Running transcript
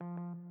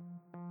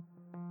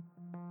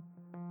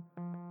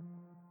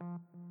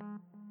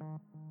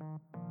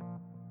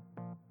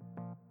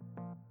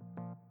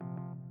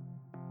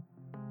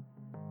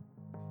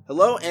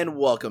Hello and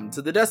welcome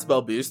to the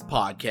Decibel Boost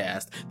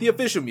podcast, the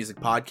official music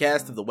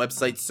podcast of the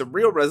website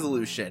Surreal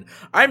Resolution.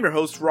 I'm your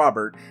host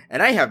Robert,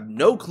 and I have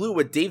no clue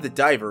what Dave the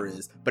Diver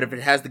is, but if it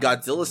has the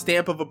Godzilla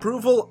stamp of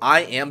approval,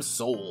 I am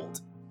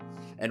sold.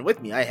 And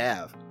with me I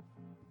have...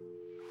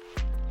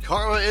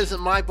 Karma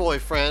isn't my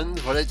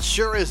boyfriend, but it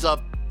sure is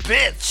a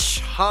bitch,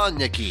 huh,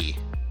 Nikki?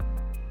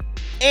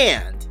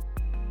 And...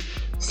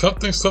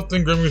 Something,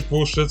 Grammy's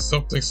bullshit,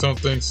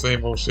 something,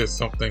 same old shit,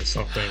 something.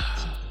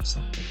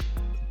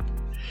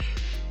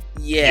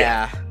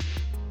 Yeah.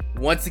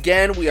 Once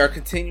again, we are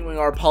continuing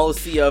our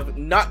policy of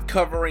not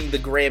covering the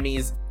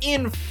Grammys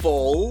in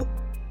full.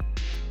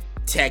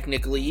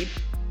 Technically.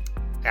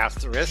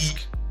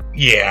 Asterisk.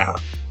 Yeah.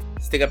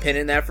 Stick a pin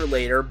in that for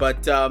later,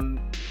 but,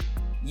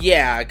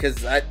 yeah,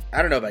 because I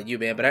don't know about you,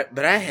 man,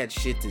 but I had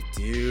shit to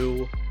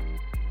do.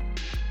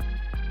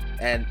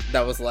 And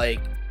that was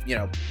like, you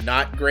know,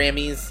 not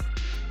Grammys.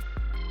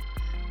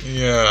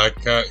 Yeah, I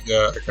kind of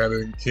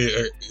didn't care.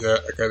 I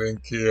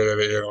didn't care that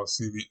it aired on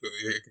CB.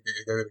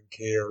 I didn't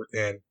care,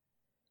 and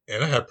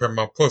I had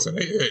Paramount Plus, and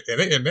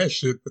that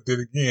shit. But then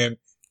again,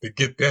 to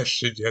get that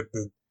shit, you had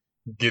to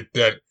get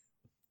that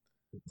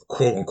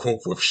quote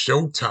unquote with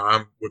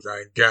Showtime, which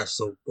I ain't got.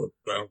 So, but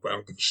I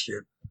don't give a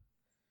shit.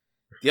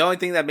 The only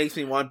thing that makes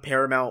me want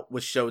Paramount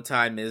with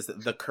Showtime is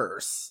The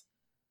Curse,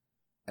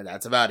 and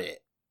that's about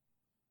it.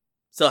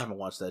 Still haven't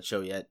watched that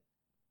show yet.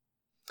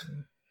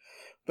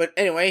 But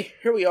anyway,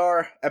 here we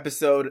are,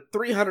 episode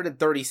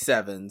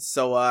 337.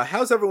 So,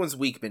 how's everyone's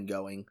week been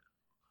going?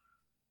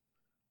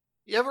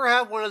 You ever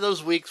have one of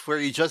those weeks where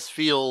you just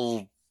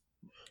feel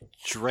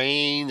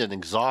drained and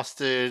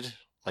exhausted,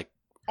 like,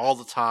 all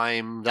the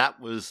time?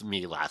 That was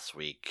me last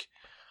week.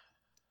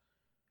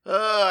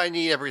 I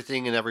need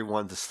everything and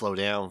everyone to slow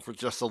down for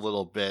just a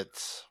little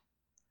bit.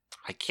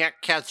 I can't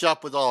catch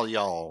up with all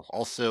y'all.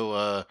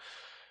 Also,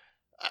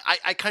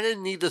 I kind of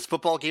need this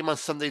football game on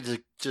Sunday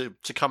to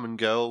come and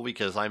go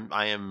because I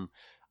am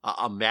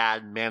a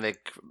mad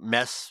manic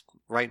mess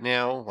right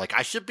now. Like,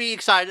 I should be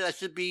excited. I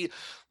should be,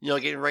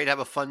 getting ready to have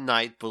a fun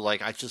night. But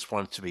like, I just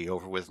want it to be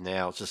over with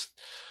now. Just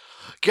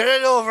get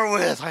it over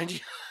with. I'm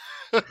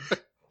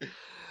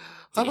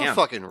a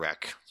fucking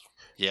wreck.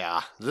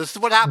 Yeah, this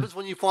is what happens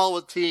when you follow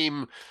a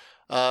team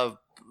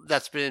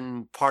that's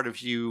been part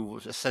of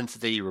you since the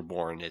day you were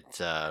born.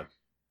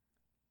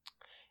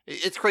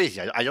 It's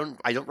crazy. I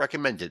don't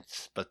recommend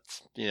it, but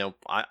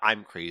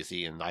I'm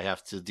crazy and I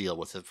have to deal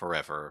with it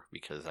forever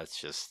because that's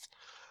just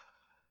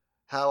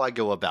how I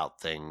go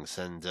about things.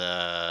 And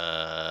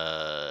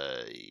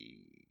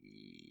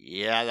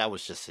yeah, that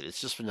was just it. It's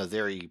just been a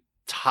very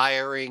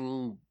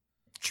tiring,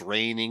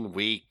 draining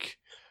week.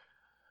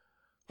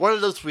 One of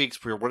those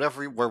weeks where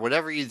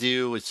whatever you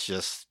do, it's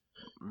just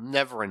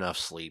never enough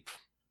sleep.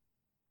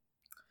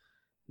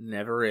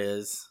 Never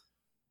is.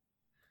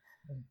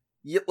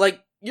 You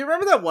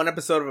remember that one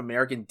episode of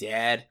American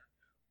Dad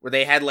where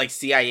they had, like,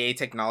 CIA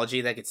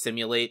technology that could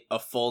simulate a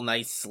full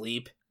night's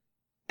sleep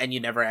and you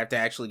never have to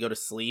actually go to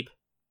sleep?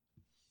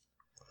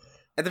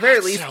 At the very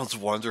least... Sounds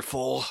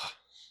wonderful.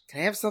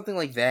 Can I have something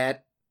like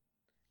that?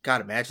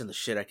 God, imagine the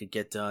shit I could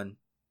get done.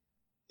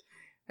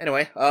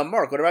 Anyway,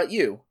 Mark, what about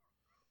you?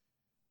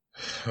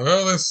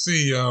 Well, let's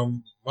see.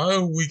 My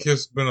week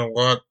has been a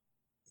lot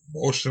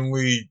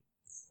emotionally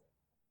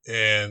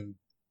and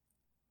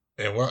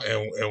well,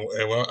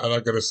 I'm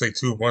not gonna say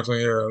too much on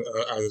here.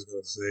 I'm just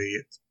gonna say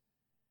it.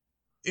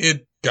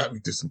 It got me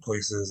to some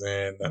places,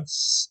 and I'm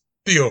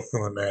still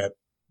feeling that.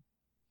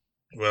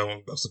 Well,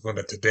 I'm still feeling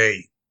that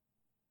today.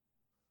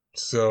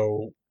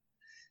 So,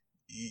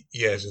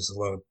 yeah, it's just a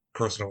lot of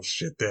personal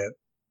shit that,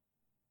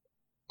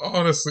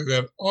 honestly,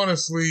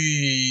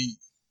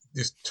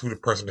 is too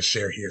depressing to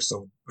share here.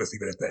 So let's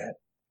leave it at that.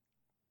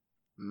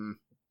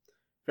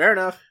 Fair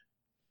enough.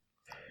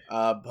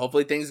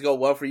 Hopefully things go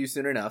well for you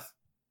soon enough.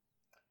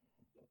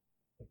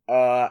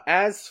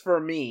 As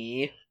for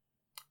me,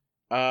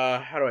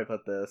 how do I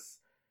put this?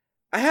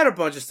 I had a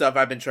bunch of stuff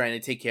I've been trying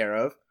to take care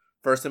of.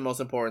 First and most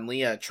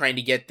importantly, trying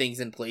to get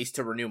things in place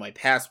to renew my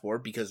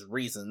passport because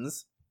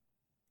reasons.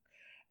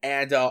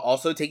 And,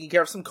 also taking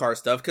care of some car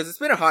stuff because it's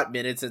been a hot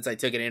minute since I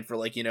took it in for,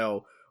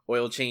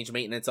 oil change,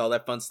 maintenance, all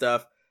that fun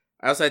stuff.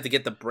 I also had to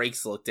get the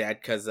brakes looked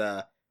at because,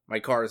 my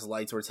car's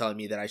lights were telling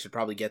me that I should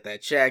probably get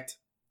that checked.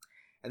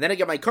 And then I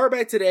get my car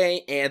back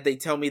today, and they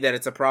tell me that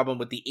it's a problem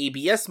with the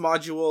ABS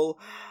module,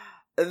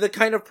 the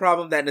kind of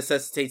problem that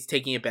necessitates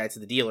taking it back to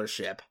the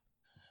dealership.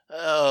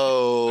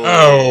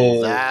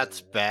 Oh,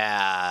 that's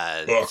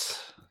bad. Ugh.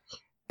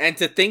 And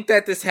to think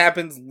that this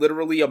happens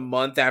literally a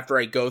month after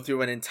I go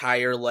through an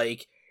entire,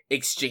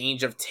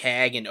 exchange of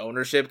tag and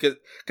ownership, because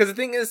the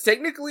thing is,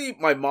 technically,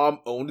 my mom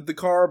owned the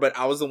car, but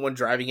I was the one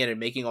driving it and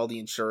making all the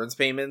insurance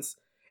payments,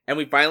 and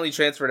we finally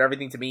transferred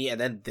everything to me, and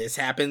then this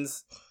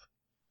happens.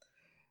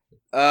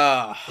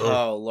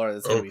 Oh Lord,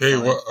 that's gonna be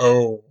fun.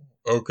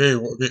 Okay.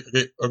 Well,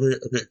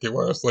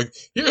 it's like,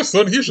 yeah,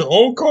 son, here's your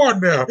own car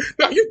now.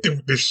 Now you deal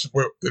with this shit.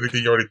 Well,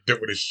 you already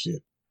dealt with this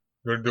shit.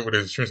 You already dealt with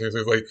this insurance.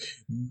 It's like,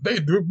 they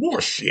do more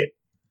shit.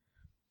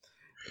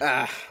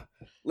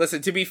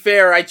 Listen, to be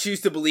fair, I choose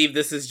to believe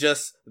this is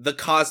just the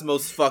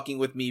cosmos fucking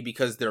with me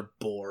because they're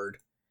bored.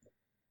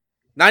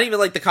 Not even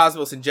like the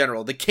cosmos in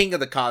general, the king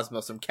of the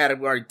cosmos from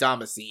Category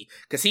Damacy,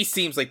 because he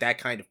seems like that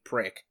kind of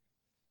prick.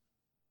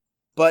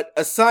 But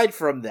aside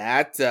from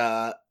that,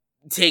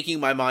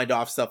 taking my mind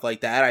off stuff like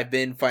that, I've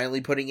been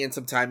finally putting in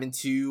some time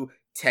into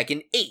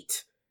Tekken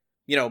 8.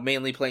 You know,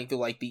 mainly playing through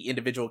like the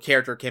individual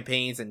character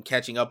campaigns and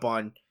catching up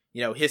on,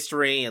 you know,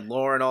 history and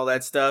lore and all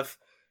that stuff.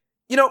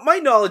 You know, my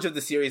knowledge of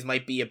the series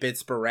might be a bit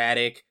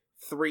sporadic.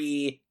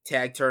 3,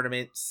 tag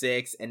tournament,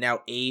 6, and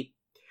now 8.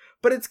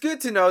 But it's good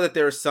to know that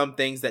there are some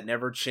things that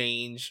never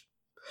change.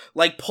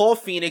 Like Paul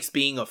Phoenix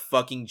being a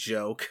fucking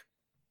joke.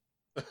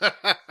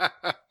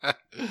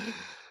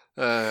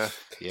 Yeah.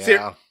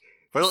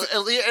 But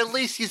at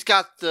least he's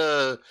got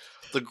the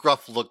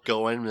gruff look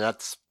going.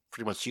 That's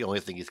pretty much the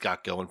only thing he's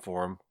got going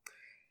for him.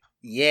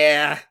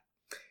 Yeah.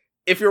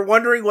 If you're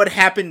wondering what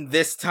happened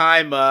this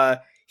time,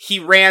 he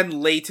ran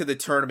late to the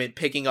tournament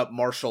picking up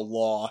martial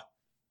law.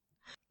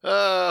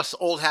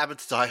 Old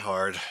habits die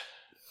hard.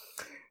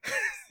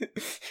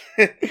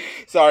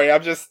 Sorry,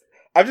 I'm just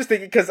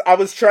thinking because I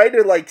was trying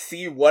to like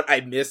see what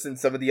I missed in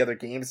some of the other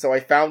games, so I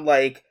found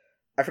like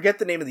I forget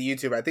the name of the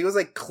YouTuber. I think it was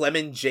like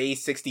Clement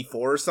J64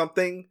 or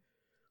something,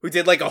 who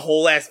did like a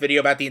whole ass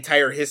video about the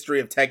entire history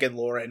of Tekken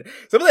lore, and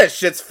some of that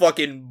shit's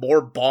fucking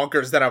more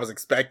bonkers than I was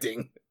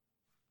expecting.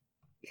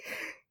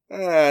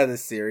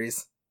 This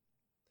series.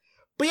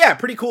 But yeah,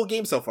 pretty cool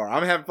game so far.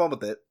 I'm having fun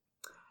with it.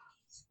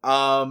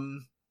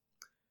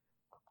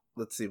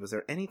 Let's see, was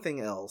there anything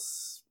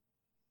else?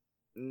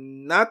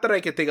 Not that I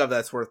can think of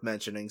that's worth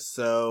mentioning,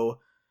 so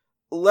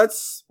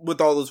let's,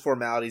 with all those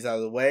formalities out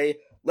of the way,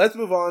 let's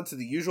move on to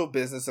the usual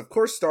business, of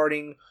course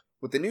starting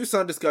with the new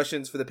song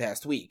discussions for the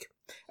past week.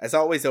 As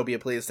always, there'll be a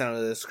playlist down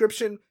in the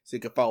description, so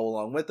you can follow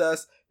along with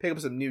us, pick up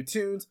some new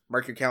tunes,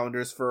 mark your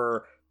calendars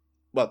for,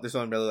 well, there's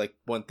only really like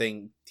one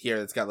thing here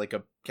that's got like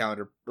a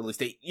calendar release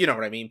date, you know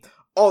what I mean,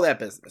 all that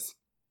business.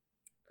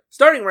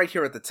 Starting right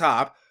here at the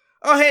top,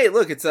 oh hey,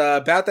 look, it's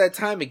about that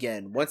time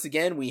again. Once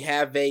again, we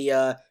have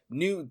a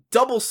new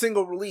double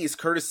single release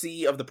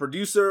courtesy of the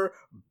producer,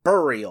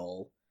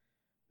 Burial.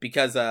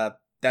 Because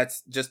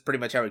that's just pretty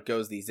much how it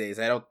goes these days.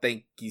 I don't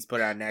think he's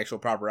put out an actual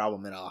proper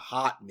album in a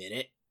hot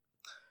minute.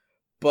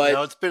 But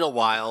no, it's been a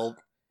while.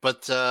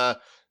 But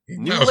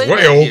new was label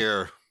way old.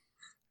 here.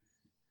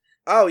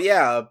 Oh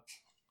yeah.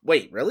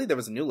 Wait, really? There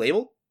was a new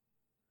label?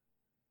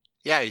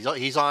 Yeah,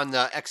 he's on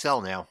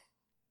XL now.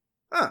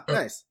 Ah,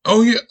 nice.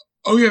 Oh yeah,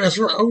 that's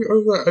right.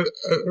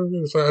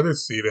 I did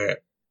see that.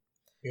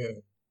 Yeah.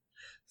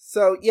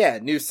 So yeah,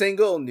 new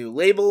single, new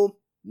label,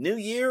 new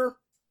year.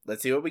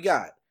 Let's see what we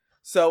got.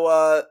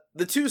 So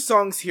the two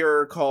songs here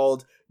are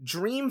called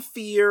Dream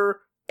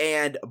Fear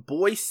and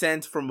Boy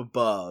Sent from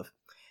Above.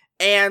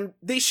 And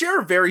they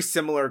share very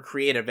similar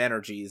creative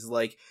energies.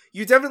 Like,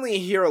 you definitely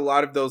hear a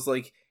lot of those,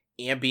 like,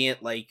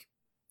 ambient, like,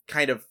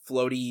 kind of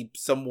floaty,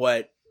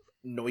 somewhat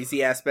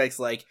noisy aspects.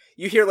 Like,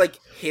 you hear, like,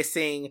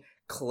 hissing,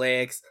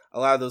 clicks, a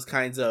lot of those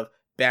kinds of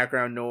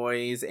background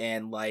noise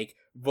and, like,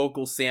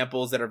 vocal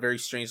samples that are very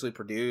strangely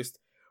produced.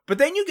 But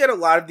then you get a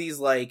lot of these,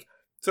 like,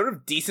 sort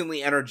of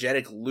decently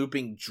energetic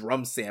looping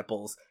drum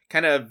samples,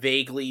 kind of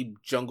vaguely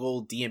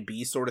jungle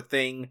D&B sort of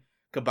thing,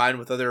 combined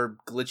with other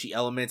glitchy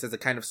elements as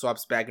it kind of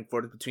swaps back and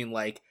forth between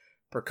like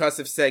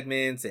percussive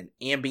segments and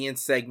ambient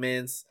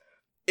segments.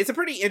 It's a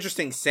pretty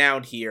interesting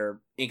sound here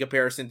in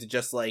comparison to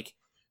just like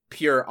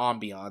pure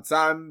ambiance.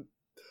 I'm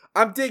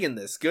digging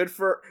this. Good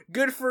for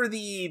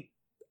the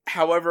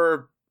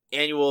however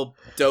annual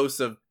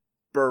dose of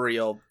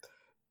Burial.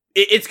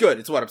 It's good.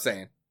 It's what I'm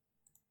saying.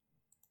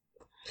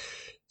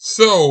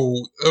 So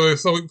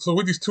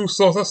with these two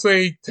songs, I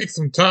say take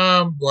some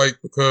time, like,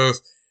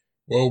 because,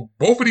 well,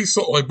 both of these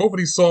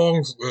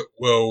songs,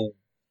 well,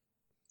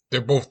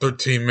 they're both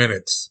 13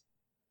 minutes.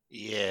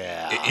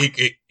 Yeah.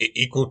 It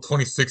equal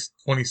 26.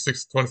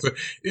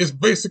 It's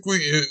basically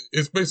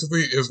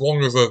as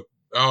long as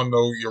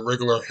your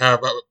regular half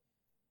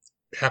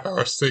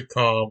hour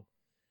sitcom.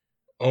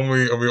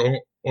 Only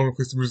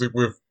piece of music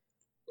with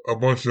a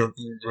bunch of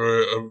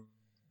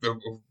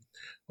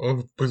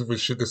only piece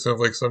of shit that sounds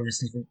like something you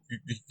see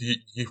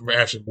from an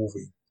action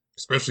movie,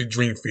 especially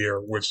Dream Fear,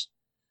 which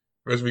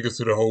especially because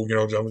to the whole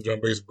drum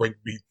bass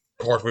breakbeat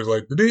part where it's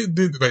like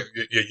like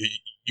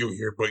you'll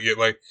hear, but yeah,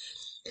 like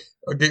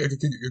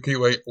okay,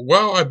 like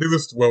while I did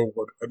this, well,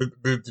 I did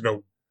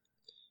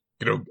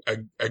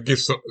I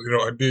guess I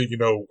did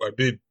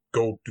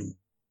go to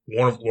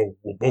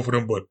both of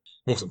them, but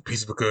both in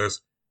pieces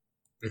because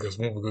one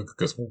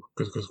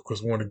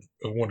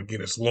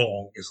again it's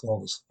long as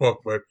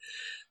fuck, but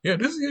yeah,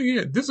 this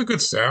is a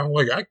good sound.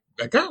 Like I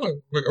kind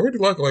of like I really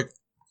like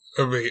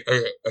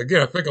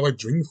again I think I like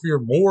Dream Fear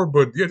more,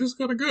 but yeah, this is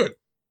kind of good.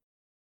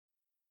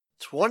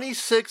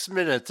 26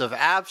 minutes of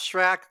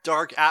abstract,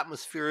 dark,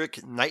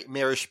 atmospheric,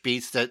 nightmarish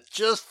beats that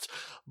just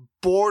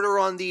border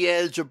on the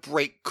edge of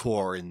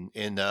breakcore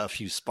in a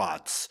few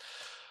spots.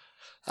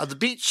 The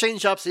beat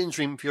change-ups in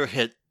Dream Fear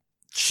hit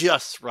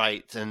just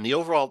right, and the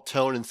overall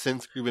tone and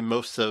synth group in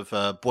most of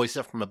Boys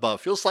Up From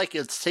Above feels like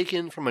it's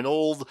taken from an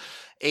old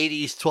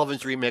 80s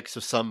 12-inch remix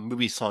of some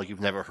movie song you've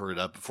never heard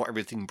of before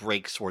everything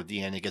breaks toward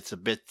the end. It gets a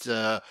bit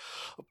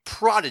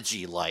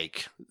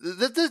Prodigy-like.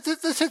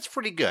 This hits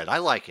pretty good. I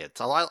like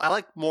it. I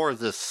like more of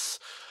this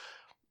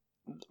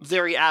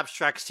very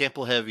abstract,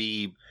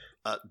 sample-heavy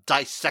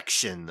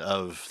dissection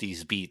of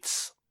these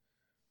beats.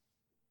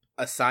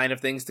 A sign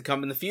of things to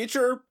come in the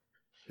future?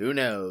 Who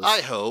knows?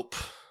 I hope.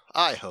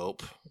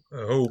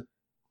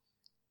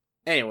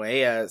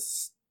 Anyway,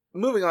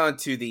 moving on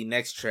to the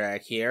next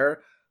track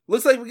here.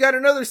 Looks like we got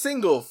another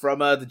single from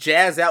the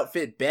jazz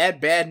outfit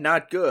Bad Bad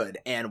Not Good.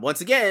 And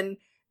once again,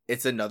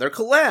 it's another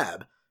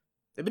collab.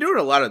 They've been doing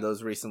a lot of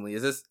those recently.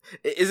 Is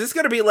this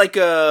gonna be like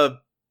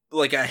a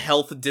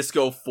Health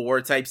Disco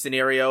 4 type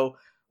scenario?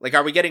 Like,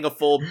 are we getting a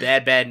full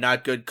Bad Bad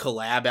Not Good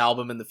collab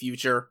album in the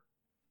future?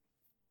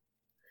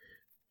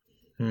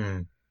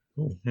 Who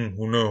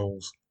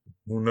knows?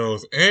 Who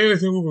knows? And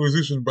it's a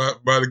musician by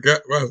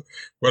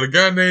the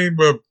guy named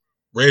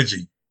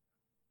Reggie.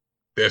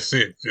 That's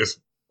it. Just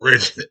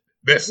Reggie.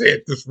 That's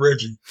it. Just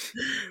Reggie.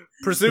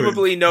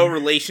 Presumably no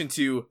relation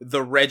to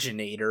the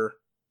Reginator.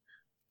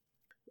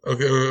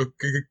 Okay.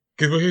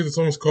 Because here's the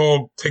song's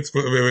called Take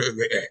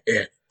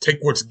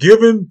What's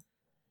Given.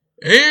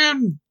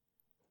 And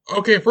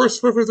okay,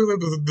 first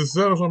the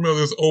sound of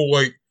this old,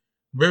 like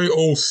very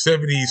old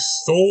 70s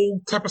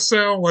soul type of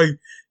sound. Like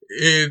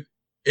it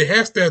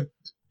has that.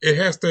 It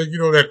has that,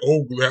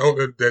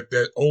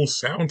 that old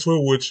sound to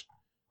it, which,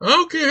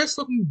 okay, that's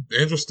something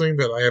interesting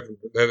that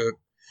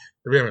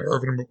we haven't heard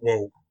from him.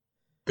 Well,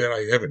 that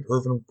I haven't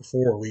heard from him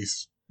before, at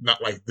least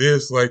not like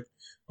this. Like,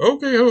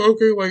 okay.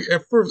 Like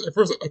at first,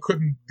 I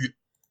couldn't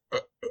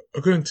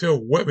tell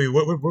what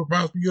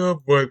reminds me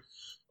of, but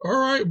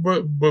all right,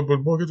 but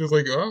more just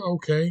like, oh,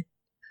 okay.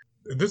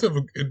 This have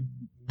a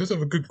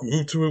good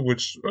groove to it,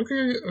 which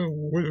okay,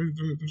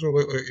 so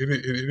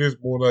it is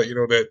more like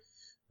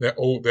that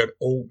old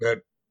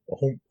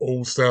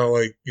style,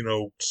 like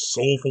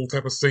soulful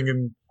type of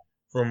singing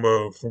from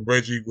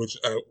Reggie, which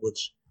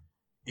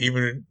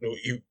even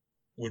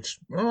which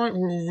all right,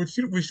 which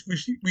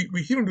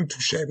he don't do too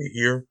shabby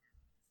here.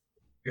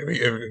 I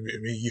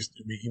mean, he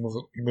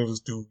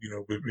must do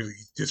really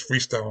just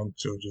freestyling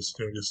to just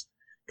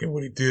get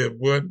what he did.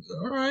 But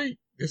all right,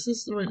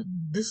 this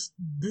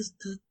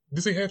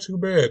ain't half too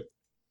bad.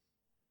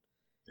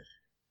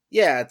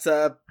 Yeah, it's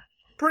a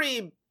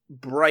pretty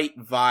bright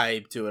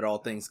vibe to it, all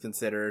things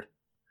considered.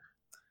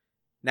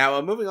 Now,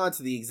 moving on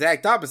to the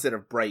exact opposite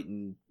of bright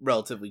and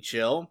relatively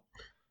chill.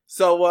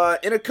 So,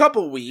 in a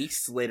couple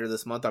weeks, later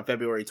this month on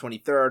February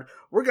 23rd,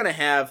 we're gonna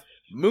have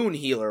Moon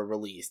Healer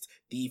released,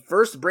 the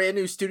first brand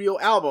new studio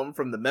album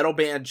from the metal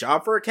band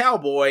For A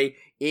Cowboy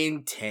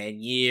in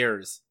 10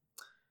 years.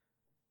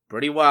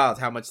 Pretty wild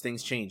how much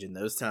things change in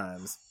those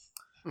times.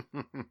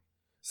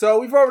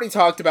 So, we've already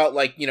talked about,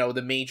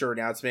 the major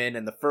announcement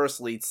and the first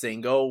lead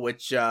single,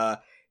 which,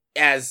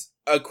 as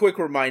a quick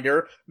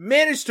reminder,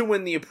 managed to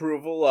win the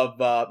approval of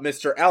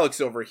Mr. Alex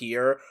over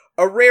here,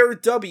 a rare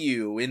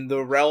W in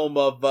the realm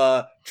of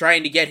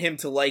trying to get him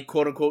to like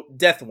quote-unquote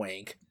death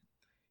wank.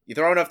 You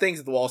throw enough things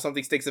at the wall,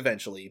 something sticks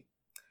eventually.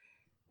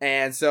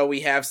 And so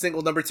we have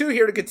single number 2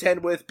 here to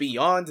contend with,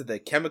 Beyond the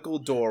Chemical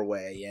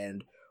Doorway.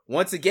 And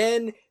once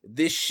again,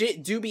 this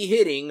shit do be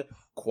hitting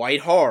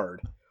quite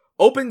hard.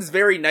 Opens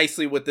very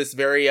nicely with this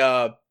very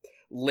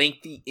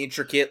lengthy,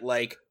 intricate,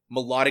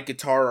 melodic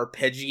guitar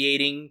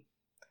arpeggiating,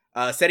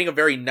 setting a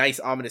very nice,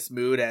 ominous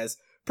mood as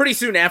pretty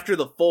soon after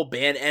the full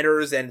band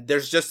enters, and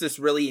there's just this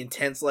really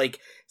intense,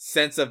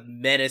 sense of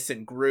menace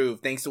and groove,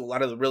 thanks to a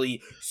lot of the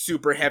really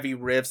super heavy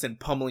riffs and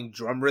pummeling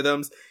drum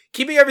rhythms,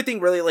 keeping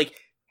everything really,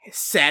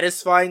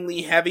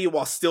 satisfyingly heavy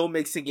while still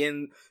mixing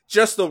in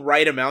just the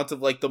right amount of,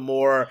 the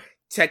more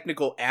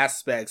technical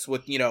aspects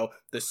with, the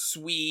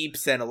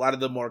sweeps and a lot of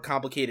the more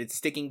complicated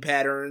sticking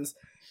patterns,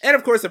 and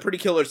of course a pretty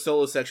killer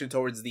solo section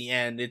towards the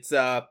end. It's,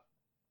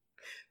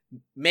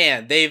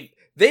 man, they've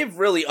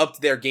really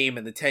upped their game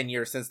in the 10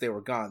 years since they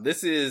were gone.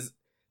 This is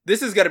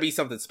going to be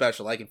something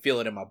special. I can feel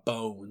it in my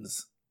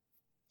bones.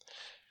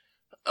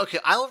 Okay,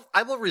 I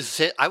will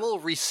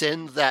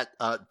rescind that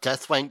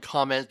death wank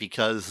comment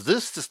because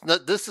this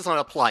does not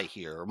apply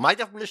here. My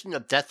definition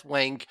of death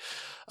wank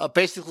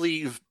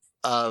basically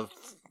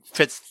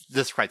fits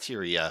this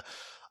criteria: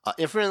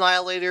 Infinite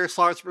Annihilator,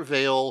 Stars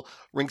Prevail,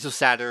 Rings of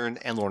Saturn,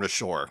 and Lorna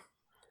Shore.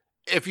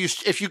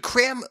 If you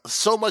cram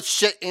so much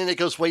shit in, it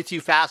goes way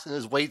too fast and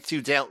is way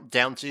too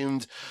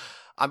down-tuned,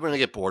 I'm going to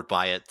get bored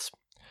by it.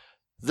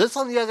 This,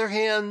 on the other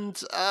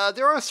hand,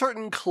 there are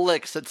certain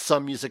clicks that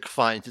some music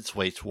finds its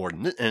way toward.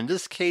 And in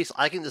this case,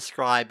 I can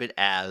describe it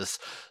as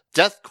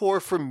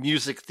deathcore for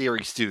music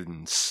theory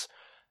students,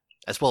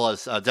 as well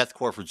as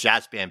deathcore for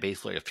jazz band bass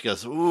players,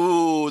 because,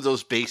 ooh,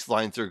 those bass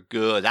lines are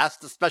good. That's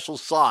the special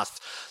sauce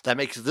that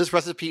makes this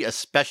recipe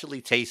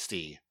especially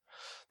tasty.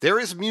 There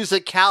is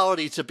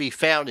musicality to be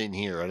found in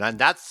here, and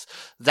that's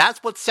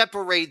what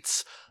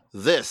separates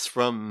this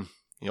from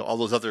all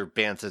those other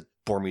bands that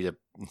bore me to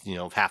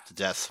half to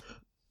death.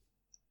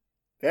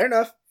 Fair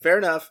enough. Fair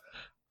enough.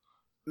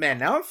 Man,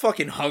 now I'm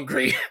fucking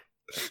hungry.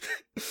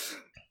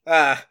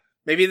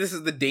 Maybe this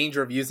is the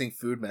danger of using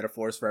food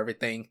metaphors for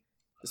everything.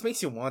 This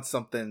makes you want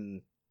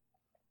something...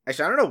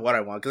 Actually, I don't know what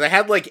I want, because I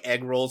had, like,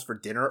 egg rolls for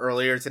dinner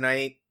earlier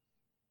tonight.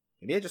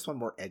 Maybe I just want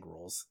more egg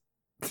rolls.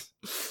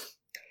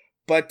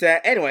 But,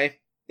 anyway,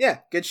 yeah,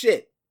 good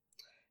shit.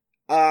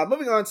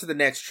 Moving on to the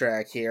next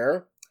track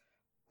here.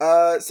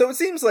 So it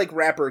seems like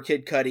rapper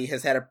Kid Cudi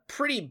has had a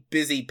pretty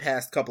busy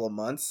past couple of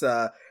months.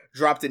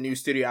 Dropped a new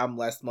studio album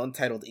last month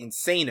titled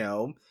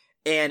Insano.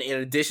 And in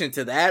addition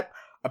to that,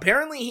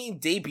 apparently he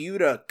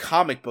debuted a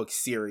comic book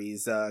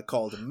series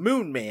called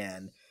Moon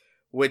Man,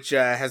 which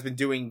has been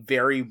doing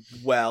very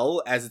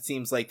well, as it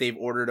seems like they've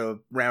ordered a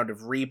round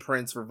of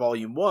reprints for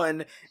Volume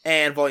 1,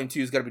 and Volume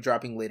 2 is going to be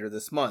dropping later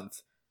this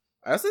month.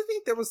 I also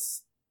think there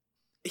was...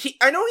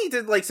 I know he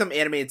did, like, some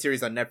animated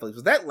series on Netflix.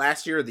 Was that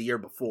last year or the year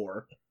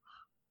before?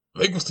 I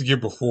think it was the year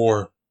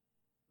before.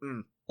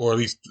 Or at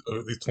least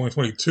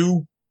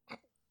 2022.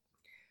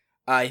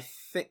 I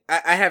think...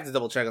 I have to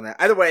double check on that.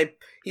 Either way,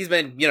 he's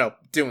been,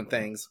 doing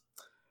things.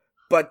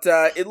 But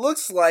it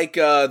looks like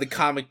the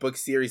comic book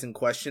series in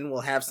question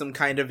will have some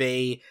kind of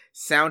a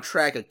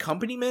soundtrack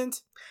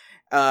accompaniment,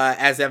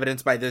 as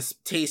evidenced by this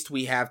taste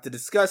we have to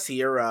discuss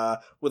here,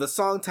 with a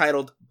song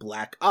titled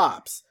Black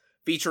Ops,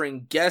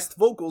 featuring guest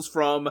vocals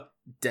from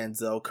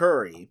Denzel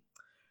Curry.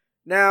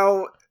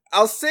 Now,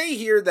 I'll say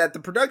here that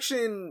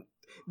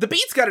the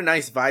beat's got a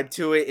nice vibe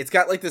to it. It's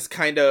got like this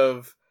kind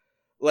of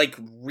like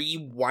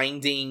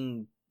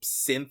rewinding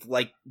synth,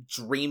 like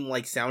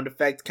dream-like sound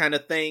effect kind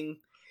of thing.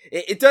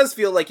 It does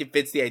feel like it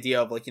fits the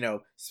idea of, like,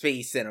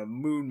 space and a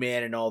moon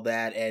man and all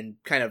that, and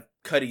kind of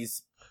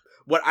Cudi's,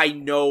 what I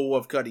know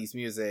of Cudi's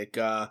music.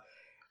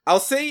 I'll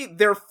say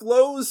their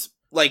flows,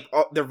 like,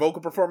 their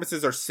vocal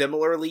performances are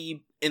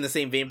similarly in the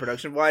same vein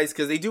production-wise,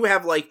 because they do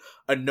have, like,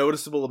 a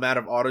noticeable amount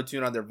of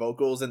autotune on their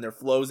vocals, and their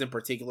flows in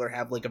particular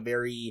have, like, a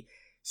very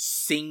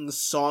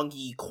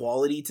sing-songy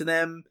quality to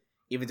them,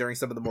 even during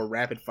some of the more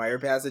rapid-fire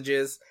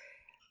passages.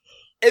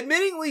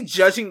 Admittingly,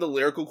 judging the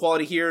lyrical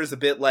quality here is a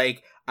bit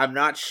like, I'm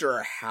not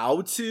sure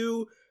how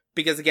to,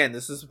 because again,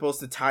 this is supposed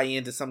to tie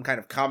into some kind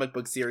of comic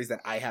book series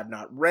that I have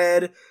not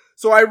read,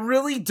 so I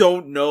really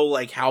don't know,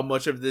 like, how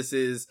much of this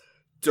is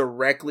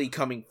directly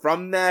coming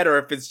from that, or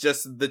if it's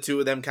just the two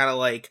of them kind of,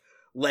 like,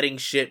 letting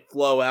shit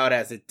flow out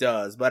as it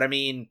does. But, I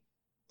mean,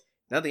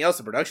 nothing else,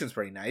 the production's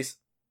pretty nice.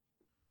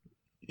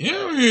 Yeah.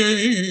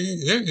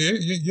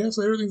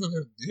 So everything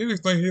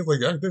here,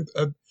 like, I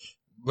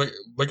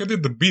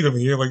did the beat of it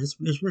here, like, it's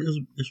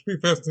pretty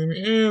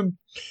fascinating, and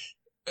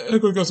I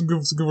got some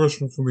good words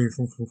from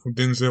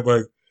Denzel,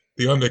 like,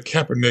 the under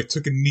Kaepernick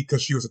took a knee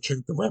because she was a chick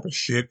the rapping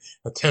shit,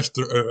 attached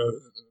to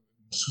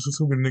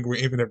super nigga with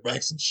infinite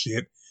racks and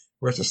shit.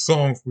 Whereas a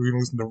song for you to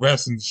listen to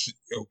raps and shit.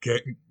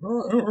 Okay,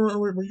 all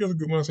right, you got a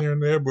good ones here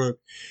and there, but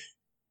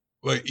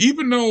like,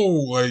 even though,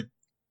 like,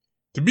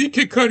 to me,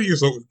 Kid Cudi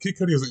is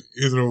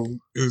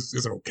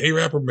an okay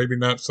rapper, maybe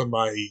not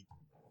somebody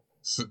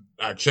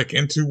I check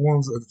into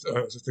ones all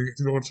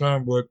the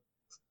time, but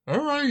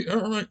all right.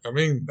 I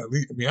mean,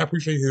 I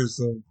appreciate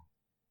his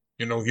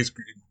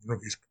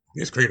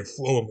his creative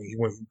flow. I mean, he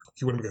went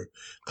to make a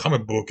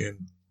comic book, and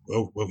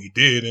well, he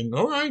did, and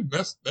all right,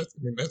 that's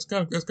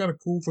kind of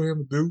cool for him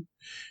to do.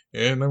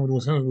 And I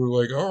was kind of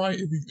like, all right,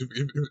 if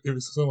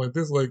it's something like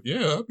this, like,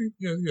 yeah, I mean,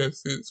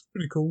 it's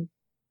pretty cool.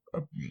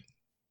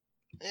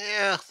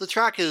 Yeah, the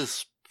track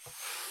is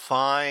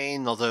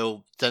fine,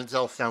 although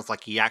Denzel sounds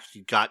like he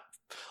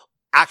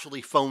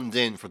actually phoned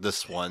in for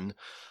this one.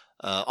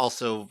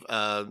 Also,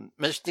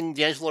 mentioning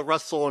D'Angelo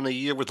Russell in a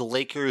year where the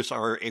Lakers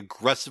are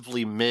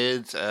aggressively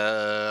mid,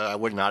 I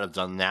would not have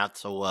done that,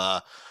 so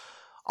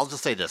I'll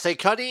just say this. Hey,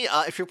 Cudi,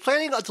 if you're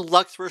planning a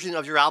deluxe version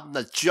of your album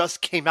that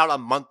just came out a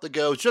month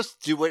ago,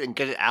 just do it and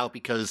get it out,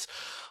 because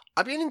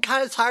I'm getting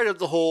kind of tired of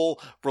the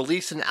whole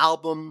release an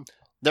album,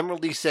 then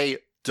release a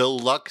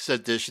deluxe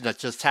edition that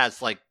just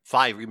has like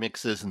 5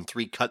 remixes and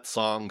 3 cut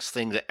songs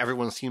thing that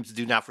everyone seems to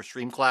do now for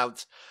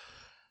Streamclouds.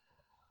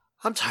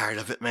 I'm tired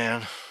of it,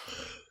 man.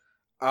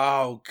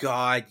 Oh,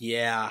 God,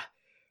 yeah.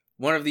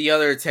 One of the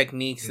other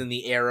techniques in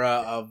the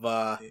era of,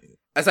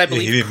 as I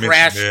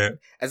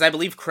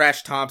believe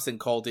Crash Thompson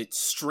called it,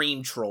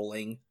 stream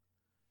trolling.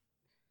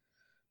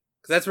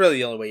 Because that's really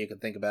the only way you can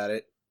think about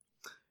it.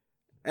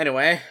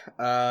 Anyway,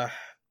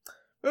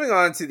 moving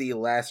on to the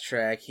last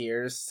track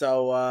here.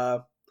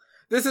 So,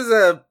 this is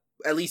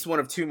at least one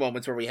of 2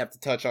 moments where we have to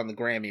touch on the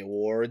Grammy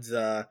Awards.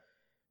 I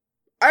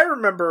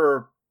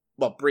remember...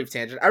 Well, brief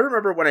tangent. I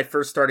remember when I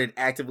first started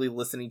actively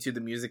listening to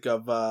the music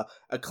of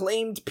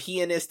acclaimed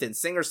pianist and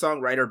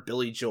singer-songwriter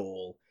Billy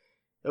Joel.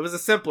 It was a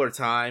simpler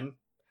time,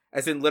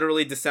 as in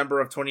literally December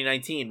of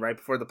 2019, right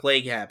before the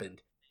plague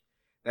happened.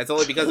 That's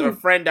only because of a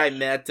friend I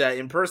met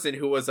in person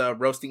who was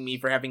roasting me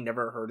for having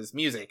never heard his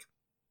music.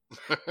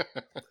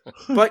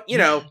 But,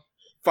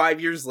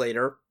 5 years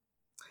later.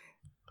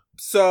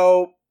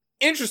 So,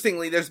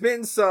 interestingly, there's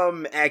been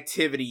some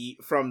activity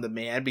from the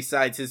man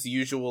besides his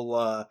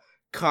usual...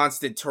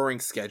 constant touring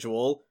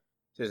schedule.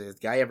 Has the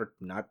guy ever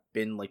not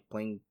been like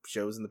playing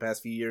shows in the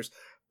past few years?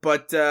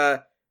 But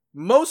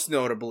most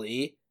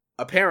notably,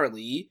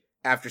 apparently,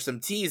 after some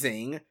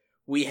teasing,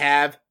 we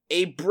have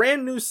a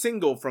brand new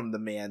single from the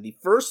man, the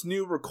first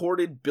new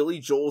recorded Billy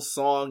Joel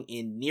song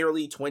in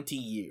nearly 20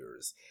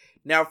 years.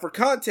 Now, for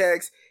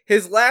context,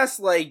 his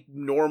last,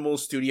 normal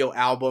studio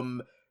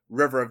album,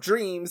 River of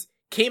Dreams,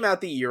 came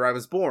out the year I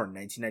was born,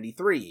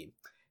 1993.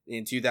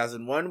 In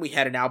 2001, we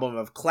had an album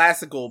of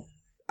classical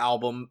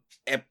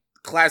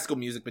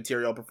music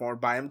material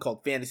performed by him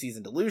called Fantasies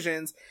and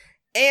Delusions,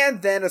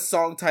 and then a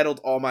song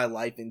titled All My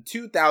Life in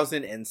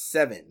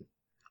 2007.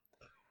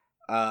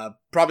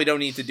 Probably don't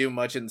need to do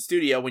much in the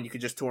studio when you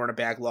could just tour on a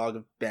backlog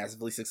of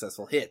massively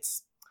successful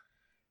hits.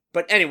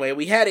 But anyway,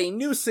 we had a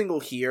new single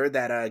here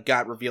that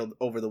got revealed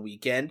over the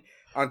weekend,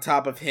 on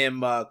top of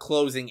him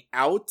closing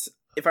out,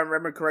 if I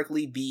remember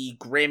correctly, the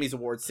Grammys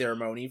Awards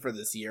ceremony for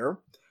this year.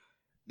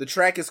 The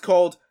track is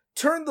called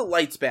Turn the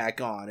Lights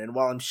Back On, and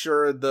while I'm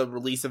sure the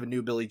release of a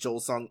new Billy Joel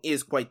song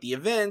is quite the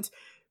event,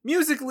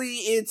 musically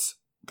it's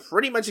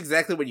pretty much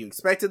exactly what you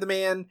expect of the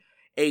man.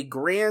 A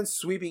grand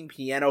sweeping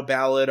piano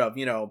ballad of,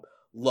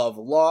 love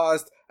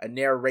lost, a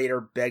narrator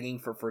begging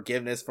for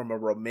forgiveness from a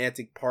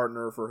romantic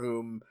partner for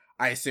whom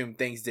I assume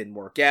things didn't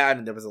work out,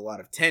 and there was a lot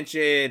of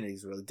tension, and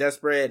he's really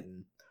desperate,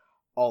 and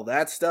all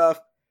that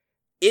stuff.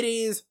 It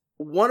is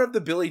one of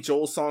the Billy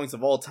Joel songs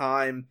of all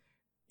time.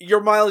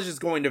 Your mileage is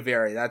going to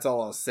vary, that's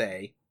all I'll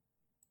say.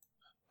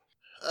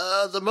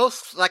 The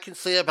most I can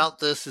say about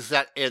this is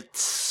that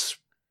it's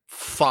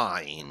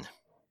fine.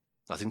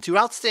 Nothing too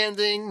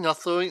outstanding,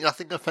 nothing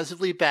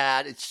offensively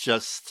bad, it's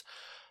just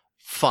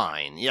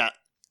fine. Yeah,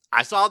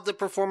 I saw the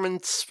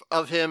performance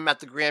of him at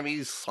the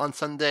Grammys on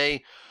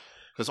Sunday,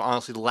 because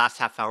honestly, the last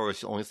half hour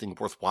is the only thing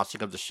worth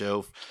watching of the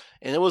show,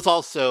 and it was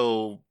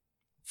also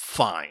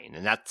fine,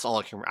 and that's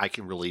all I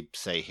can really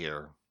say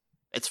here.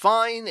 It's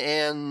fine,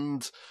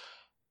 and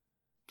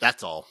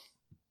that's all.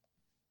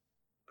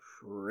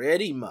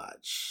 Pretty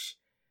much.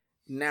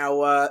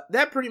 Now,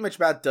 that pretty much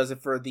about does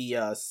it for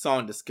the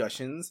song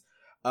discussions.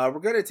 We're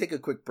going to take a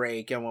quick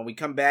break, and when we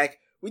come back,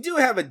 we do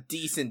have a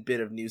decent bit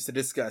of news to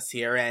discuss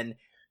here, and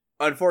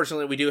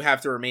unfortunately, we do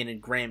have to remain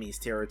in Grammys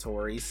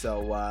territory,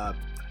 so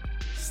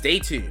stay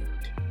tuned.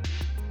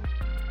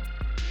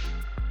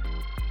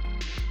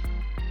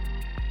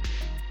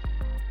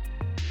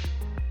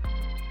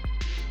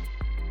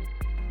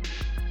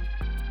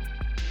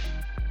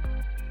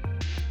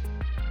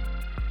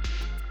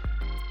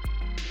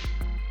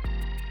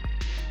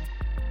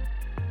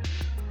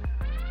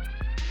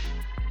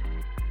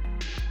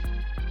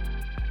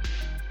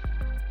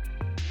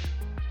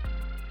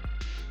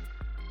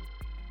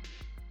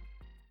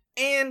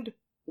 And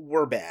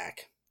we're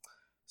back.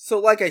 So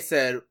like I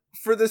said,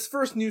 for this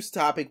first news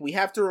topic, we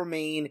have to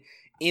remain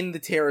in the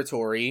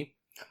territory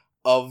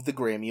of the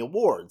Grammy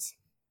Awards,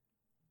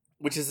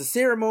 which is a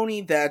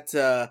ceremony that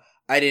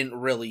I didn't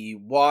really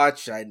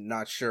watch. I'm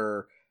not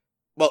sure.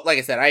 Well, like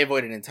I said, I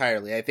avoided it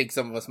entirely. I think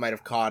some of us might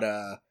have caught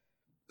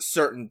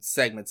certain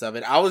segments of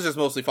it. I was just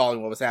mostly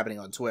following what was happening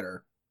on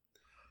Twitter.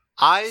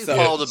 I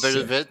followed a bit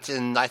of it,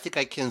 and I think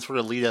I can sort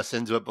of lead us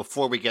into it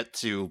before we get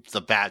to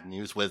the bad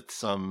news with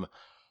some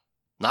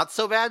not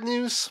so bad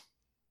news.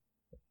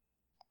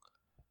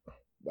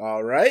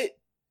 All right.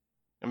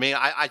 I mean,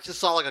 I just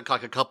saw like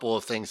a couple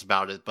of things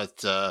about it,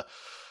 but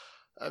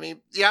I mean,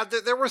 yeah,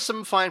 there were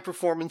some fine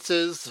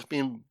performances. I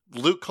mean,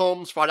 Luke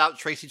Combs brought out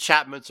Tracy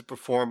Chapman to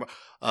perform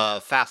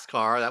Fast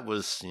Car. That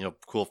was,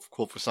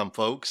 cool for some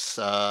folks.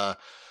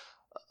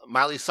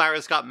 Miley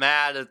Cyrus got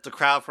mad at the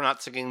crowd for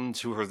not singing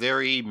to her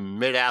very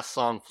mid-ass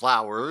song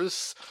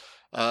Flowers.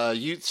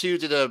 U2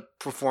 did a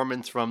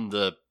performance from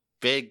the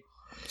big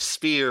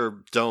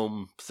Sphere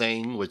Dome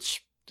thing,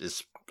 which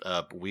is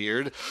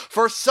weird.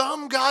 For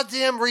some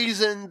goddamn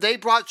reason, they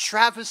brought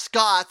Travis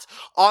Scott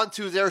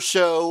onto their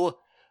show.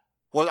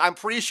 Well, I'm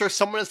pretty sure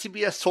someone at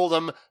CBS told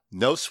him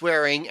no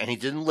swearing, and he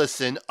didn't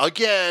listen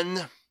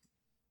again.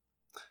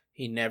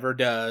 He never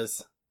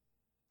does.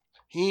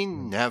 He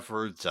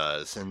never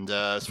does. And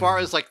as far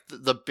as like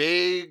the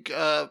big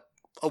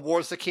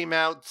awards that came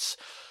out,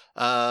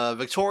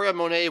 Victoria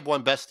Monet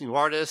won Best New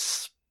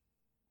Artist.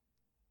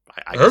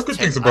 I heard good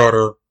things about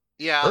her.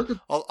 Yeah,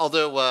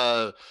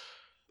 although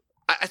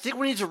I think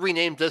we need to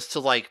rename this to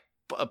like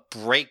a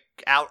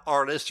breakout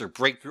artist or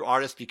breakthrough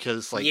artist,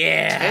 because like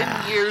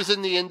 10 years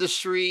in the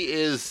industry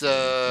is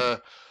a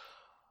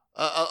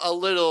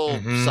little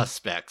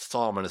suspect. That's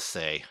all I'm gonna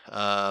say.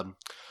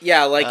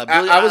 Yeah, like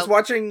I was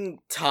watching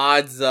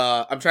Todd's.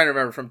 I'm trying to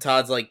remember from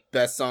Todd's like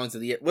best songs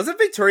of the year. Wasn't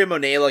Victoria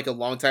Monet like a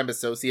longtime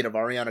associate of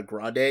Ariana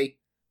Grande?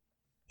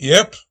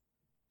 Yep.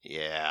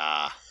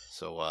 Yeah.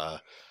 So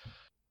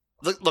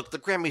look, the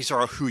Grammys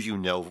are a who you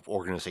know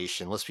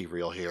organization. Let's be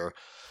real here.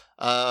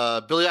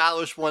 Billie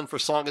Eilish won for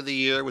Song of the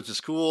Year, which is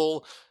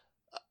cool.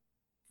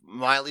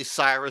 Miley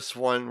Cyrus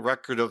won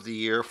Record of the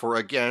Year for,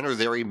 again, her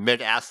very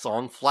mid-ass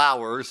song,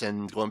 Flowers.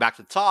 And going back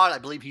to Todd, I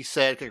believe he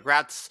said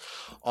congrats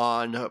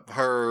on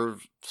her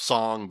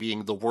song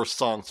being the worst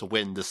song to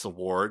win this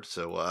award.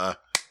 So,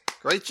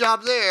 great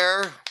job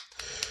there.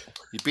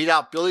 You beat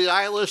out Billie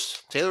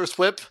Eilish, Taylor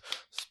Swift,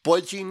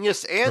 Boy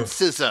Genius, and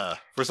SZA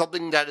for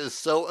something that is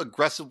so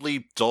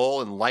aggressively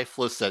dull and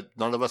lifeless that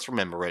none of us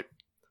remember it.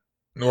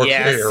 Nor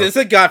yeah, care.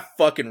 SZA got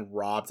fucking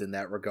robbed in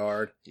that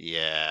regard.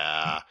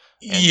 Yeah.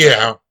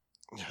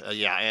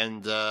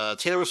 And,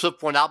 Taylor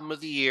Swift won Album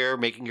of the Year,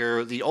 making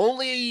her the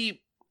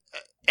only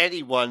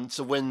anyone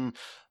to win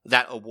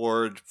that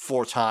award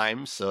 4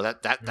 times. So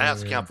that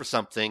has to count for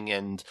something.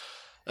 And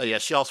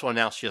she also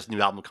announced she has a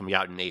new album coming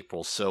out in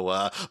April. So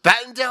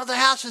batten down the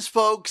hatches,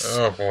 folks.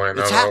 Oh boy,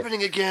 it's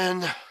happening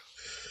again.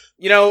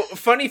 You know,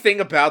 funny thing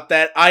about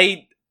that,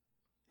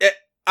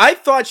 I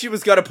thought she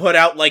was gonna put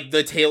out like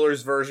the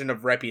Taylor's version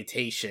of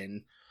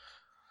Reputation.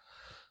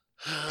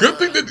 Good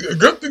thing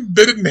that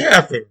didn't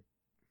happen.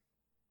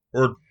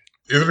 Or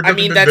is it a good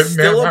thing that that's didn't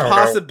still happen? a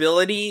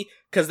possibility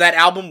because that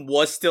album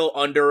was still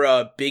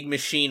under Big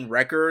Machine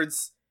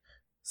Records,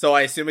 so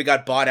I assume it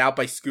got bought out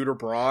by Scooter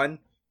Braun.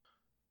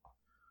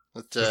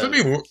 Doesn't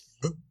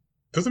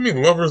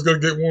mean Lover's gonna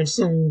get one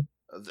soon?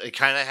 It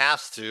kind of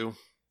has to.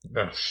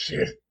 Oh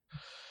shit.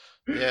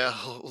 Yeah,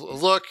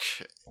 look,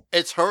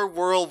 it's her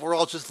world. We're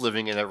all just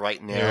living in it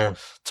right now. Yeah.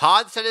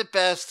 Todd said it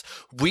best.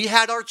 We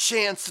had our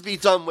chance to be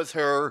done with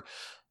her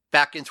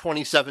back in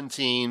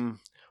 2017.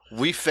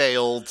 We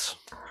failed.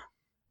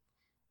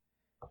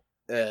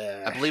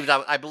 That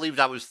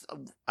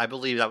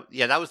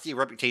was the year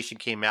Reputation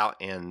came out,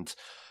 and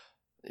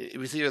it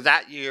was either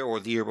that year or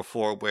the year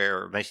before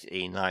where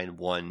 1989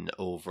 won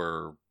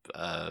over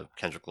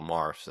Kendrick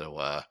Lamar.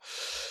 So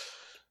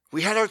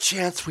we had our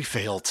chance. We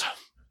failed.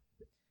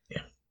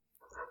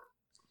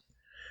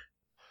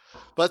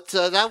 But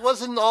that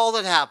wasn't all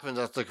that happened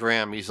at the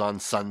Grammys on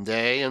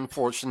Sunday,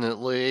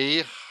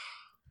 unfortunately.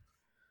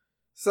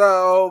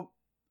 So,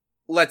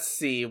 let's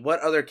see. What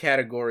other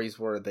categories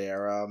were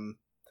there?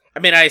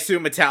 I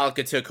assume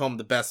Metallica took home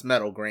the Best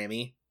Metal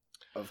Grammy,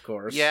 of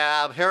course.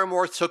 Yeah,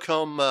 Paramore took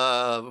home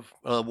an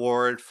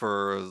award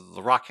for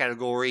the rock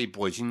category.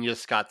 Boy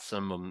Genius got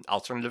some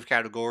alternative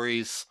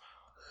categories.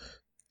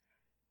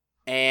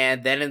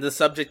 And then in the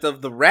subject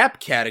of the rap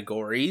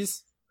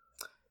categories,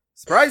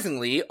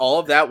 surprisingly, all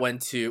of that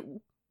went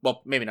to,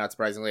 well, maybe not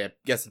surprisingly, I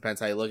guess it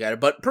depends how you look at it,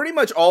 but pretty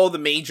much all of the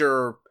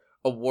major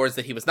awards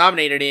that he was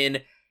nominated in,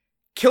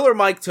 Killer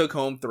Mike took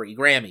home 3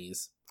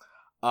 Grammys.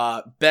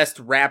 Best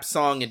Rap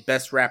Song and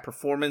Best Rap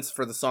Performance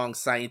for the song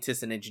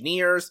Scientists and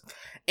Engineers,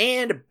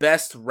 and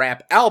Best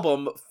Rap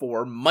Album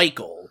for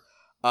Michael,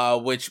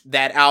 which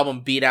that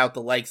album beat out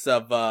the likes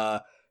of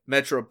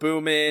Metro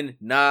Boomin,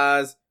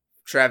 Nas,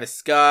 Travis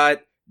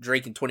Scott,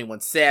 Drake and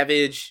 21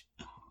 Savage.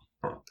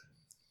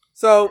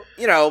 So,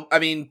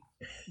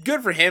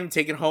 good for him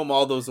taking home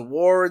all those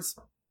awards.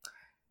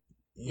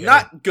 Yeah.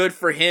 Not good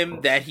for him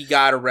that he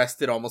got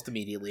arrested almost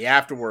immediately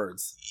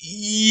afterwards.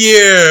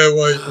 Yeah,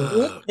 like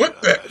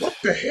what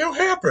the hell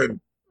happened?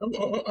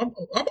 I'm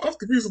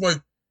confused.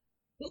 Like,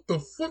 what the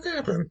fuck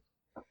happened?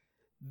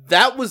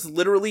 That was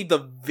literally the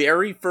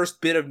very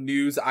first bit of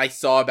news I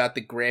saw about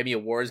the Grammy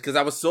Awards because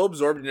I was so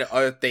absorbed in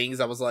other things.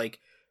 I was like,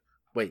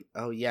 wait,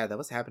 oh yeah, that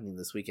was happening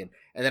this weekend.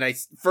 And then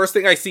first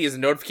thing I see is a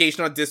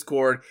notification on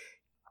Discord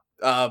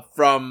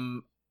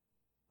from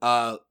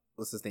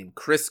what's his name?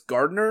 Chris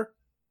Gardner.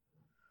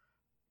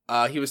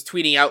 He was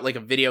tweeting out like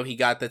a video he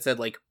got that said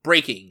like,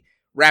 breaking,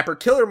 rapper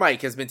Killer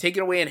Mike has been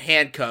taken away in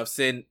handcuffs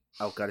in,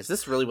 oh god, is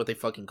this really what they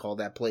fucking call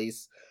that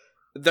place?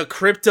 The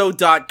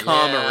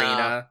Crypto.com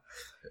arena.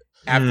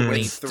 After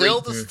winning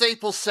still the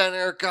Staples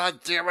Center, god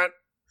damn it.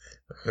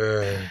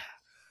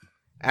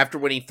 After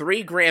winning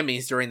 3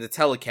 Grammys during the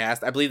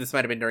telecast, I believe this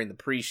might have been during the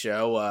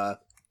pre-show.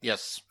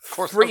 Yes, of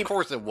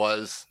course it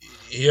was.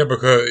 Yeah,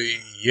 because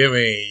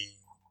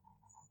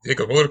they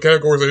could go to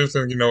categories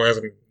interesting,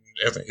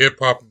 as a hip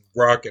hop,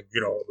 rock, and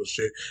all the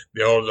shit.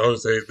 They all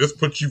say, "This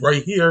puts you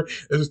right here,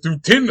 and let's do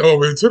 10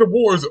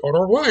 awards on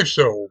our live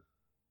show."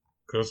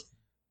 Because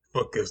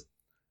fuck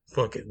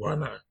it, why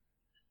not?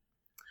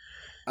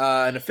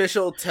 An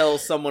official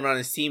tells someone on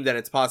his team that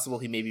it's possible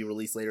he may be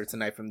released later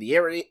tonight from the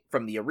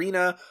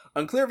arena.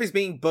 Unclear if he's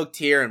being booked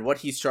here and what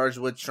he's charged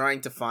with. Trying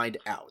to find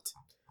out.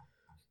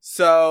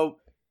 So,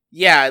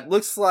 yeah, it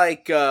looks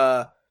like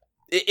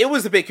it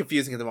was a bit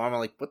confusing at the moment.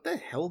 I'm like, what the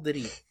hell did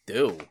he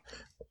do?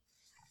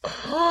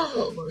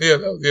 Oh,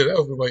 that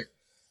was like,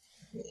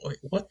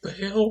 what the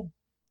hell?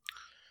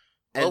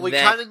 Well, we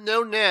kind of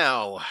know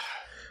now.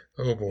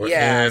 Oh boy!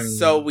 Yeah,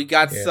 so we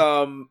got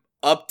some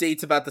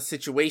updates about the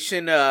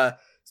situation.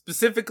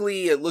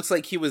 Specifically, it looks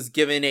like he was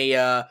given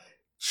a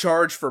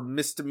charge for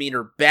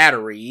misdemeanor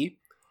battery.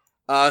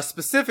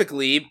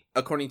 Specifically,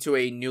 according to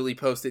a newly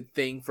posted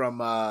thing from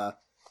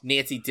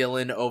Nancy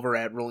Dillon over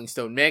at Rolling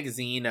Stone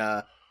magazine,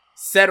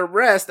 said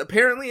arrest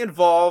apparently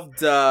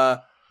involved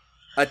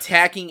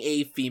attacking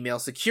a female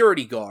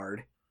security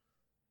guard.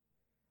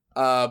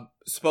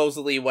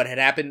 Supposedly what had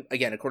happened,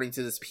 again, according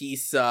to this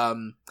piece,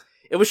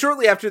 it was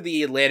shortly after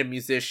the Atlanta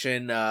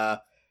musician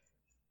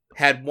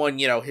had won,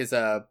 his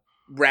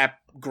rap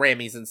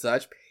Grammys and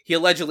such. He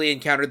allegedly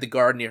encountered the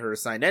guard near her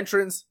assigned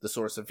entrance, the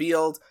source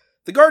revealed.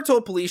 The guard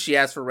told police she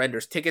asked for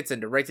Render's tickets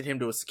and directed him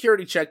to a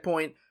security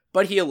checkpoint,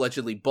 but he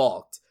allegedly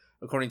balked.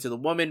 According to the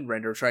woman,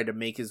 Render tried to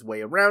make his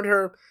way around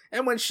her,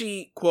 and when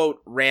she,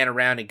 quote, ran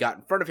around and got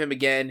in front of him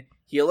again,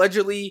 he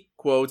allegedly,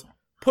 quote,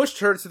 pushed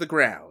her to the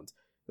ground.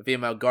 The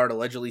female guard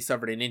allegedly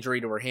suffered an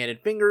injury to her hand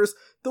and fingers,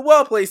 the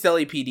well-placed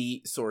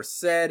LAPD source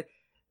said.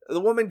 The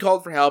woman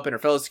called for help, and her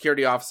fellow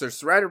security officers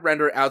surrounded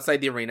Render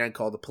outside the arena and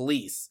called the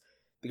police.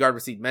 The guard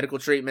received medical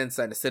treatment,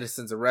 signed a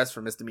citizen's arrest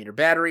for misdemeanor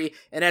battery,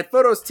 and had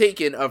photos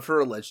taken of her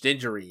alleged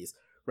injuries.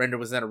 Render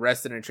was then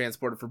arrested and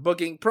transported for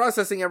booking,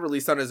 processing, and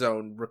released on his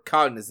own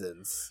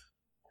recognizance.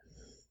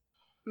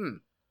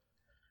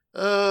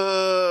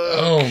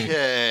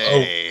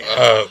 Okay.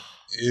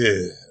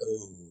 Yeah.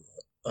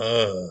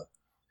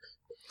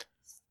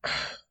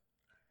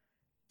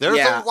 There's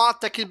a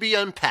lot that can be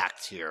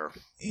unpacked here.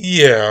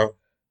 Yeah.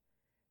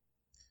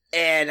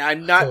 And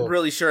I'm not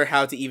really sure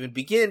how to even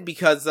begin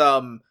because,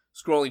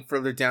 scrolling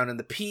further down in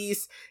the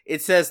piece,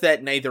 it says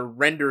that neither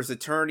Render's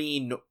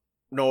attorney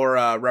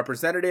nor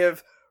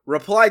representative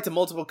replied to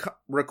multiple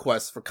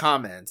requests for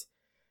comment.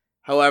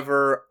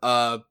 However,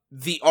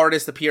 the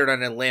artist appeared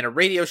on an Atlanta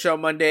radio show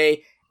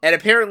Monday and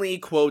apparently,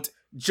 quote,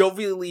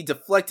 jovially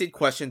deflected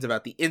questions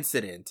about the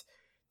incident,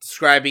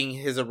 describing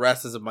his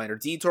arrest as a minor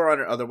detour on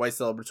an otherwise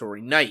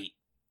celebratory night.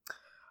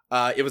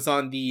 It was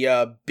on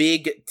the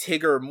Big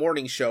Tigger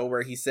morning show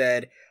where he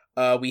said,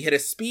 we hit a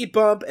speed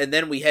bump and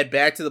then we head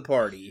back to the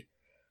party.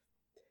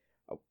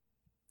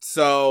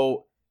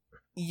 So,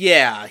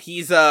 yeah,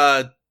 he's,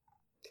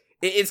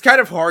 it's kind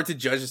of hard to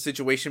judge the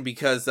situation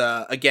because,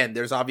 again,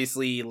 there's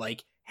obviously,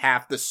 like,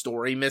 half the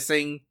story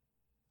missing.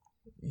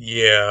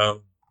 Yeah.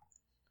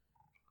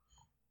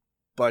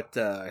 But,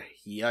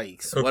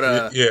 yikes. Okay, What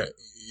a... Yeah.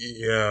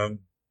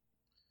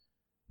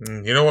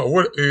 You know what?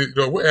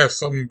 We'll ask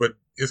something, but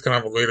it's kind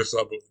of a later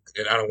subject,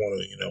 and I don't want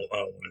to, I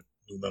don't want to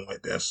do nothing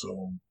like that,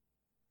 so...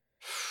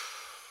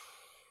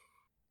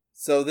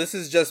 So this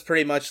is just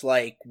pretty much,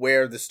 like,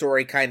 where the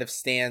story kind of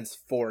stands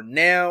for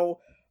now.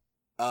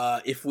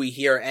 If we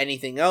hear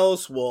anything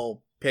else,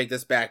 we'll pick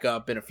this back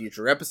up in a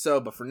future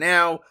episode. But for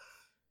now,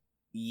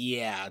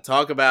 yeah,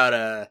 talk about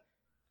a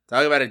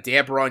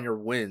damper on your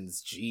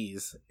wins.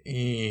 Jeez.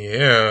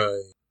 Yeah,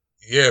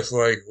 it's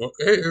like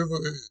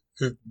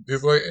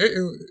it's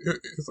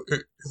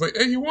like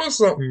hey, you want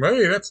something?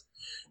 Hey, that's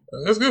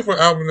good for an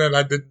album that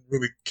I didn't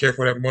really care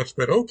for that much.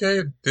 But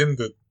okay, then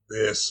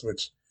this,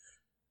 which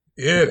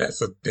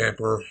that's a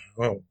damper.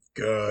 Oh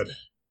God.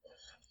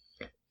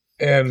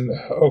 And,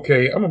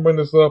 okay, I'm gonna bring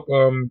this up,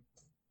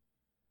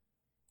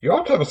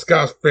 y'all Travis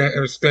Scott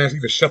fans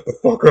need to shut the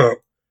fuck up.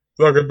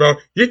 Talking about,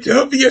 you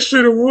told me I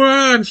should have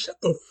won. Shut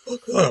the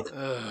fuck up.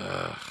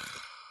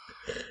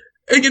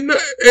 And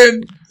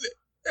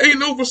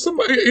for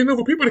somebody,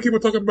 for people that keep on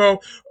talking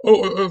about,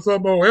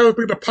 well,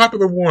 pick the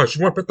popular one.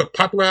 You want to pick the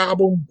popular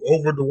album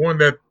over the one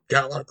that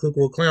got a lot of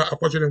critical acclaim? I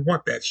thought you didn't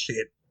want that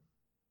shit.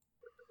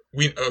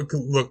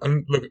 Look, I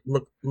know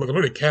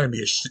the Academy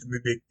is shit,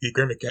 the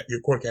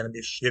Accord Academy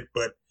is shit,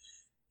 but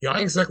y'all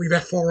ain't exactly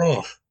that far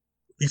off.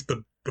 At least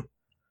the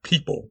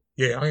people.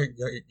 Yeah, mad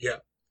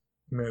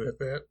at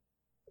that.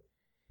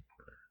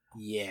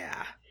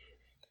 Yeah.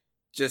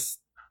 Just,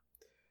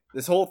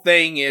 this whole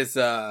thing is,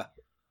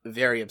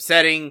 very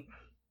upsetting,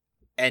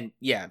 and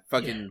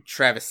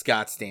Travis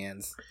Scott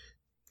stans.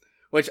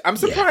 Which, I'm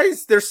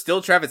surprised there's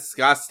still Travis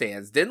Scott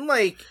stans. Didn't,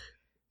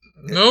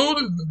 No,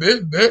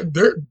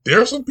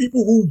 there are some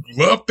people who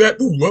love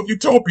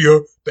Utopia.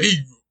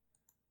 They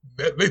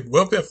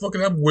love that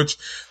fucking album, which,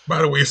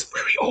 by the way, is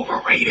very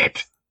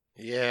overrated.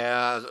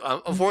 Yeah,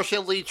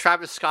 unfortunately,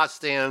 Travis Scott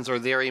stans are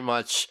very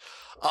much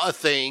a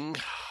thing,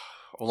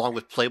 along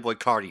with Playboy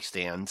Cardi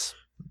stans.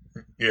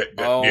 Yeah.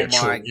 My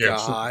true.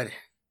 God.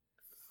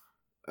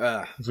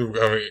 So,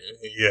 I mean,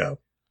 yeah.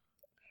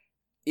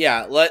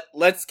 Yeah,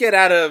 let's get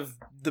out of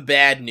the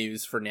bad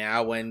news for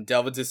now and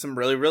delve into some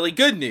really, really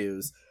good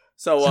news.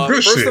 So,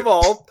 first of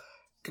all,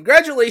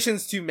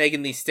 congratulations to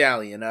Megan Thee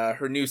Stallion.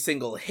 Her new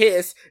single,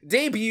 Hiss,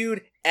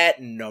 debuted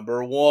at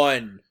number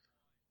 1.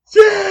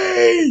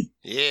 Yay!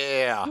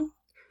 Yeah.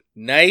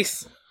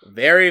 Nice.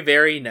 Very,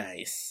 very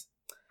nice.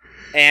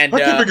 And,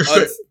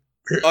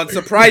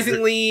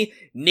 unsurprisingly,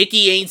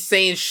 Nicki ain't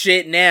saying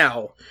shit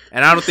now.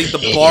 And I don't think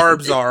the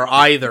Barbs are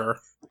either.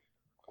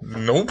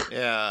 Nope.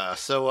 Yeah,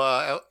 so,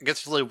 I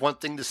guess there's only one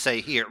thing to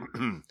say here.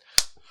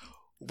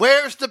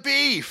 Where's the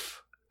beef?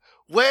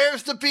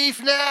 Where's the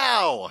beef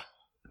now?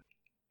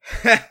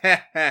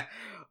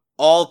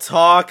 All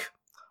talk,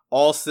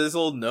 all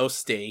sizzle, no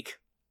steak.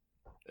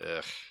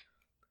 Ugh.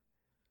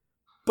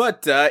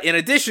 But in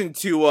addition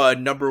to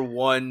number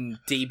 1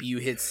 debut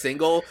hit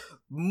single,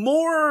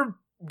 more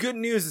good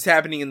news is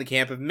happening in the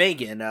camp of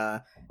Megan,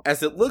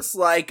 as it looks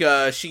like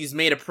she's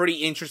made a pretty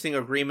interesting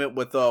agreement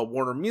with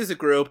Warner Music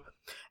Group,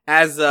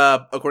 as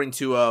according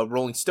to a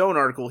Rolling Stone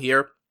article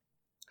here.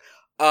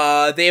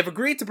 They have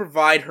agreed to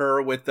provide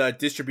her with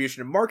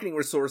distribution and marketing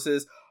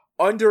resources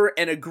under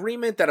an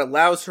agreement that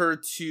allows her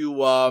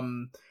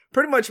to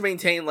pretty much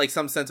maintain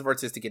some sense of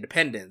artistic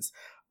independence.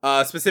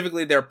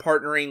 Specifically, they're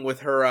partnering with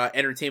her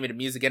entertainment and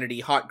music entity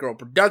Hot Girl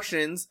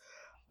Productions,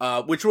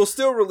 which will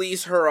still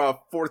release her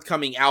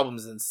forthcoming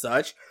albums and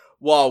such,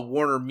 while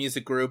Warner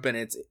Music Group and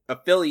its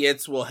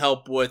affiliates will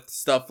help with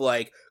stuff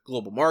like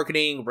global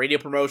marketing, radio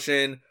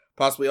promotion,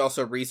 possibly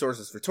also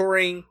resources for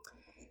touring,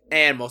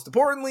 and most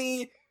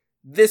importantly,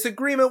 this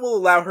agreement will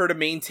allow her to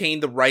maintain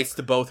the rights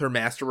to both her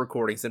master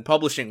recordings and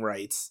publishing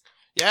rights.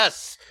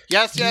 Yes.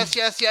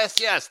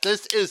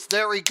 This is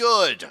very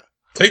good.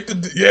 Take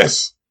the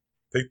yes.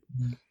 Take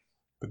the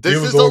This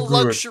deal is a all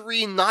good.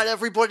 luxury not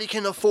everybody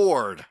can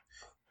afford.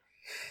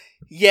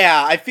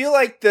 Yeah, I feel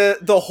like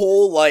the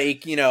whole,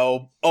 like, you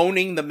know,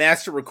 owning the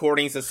master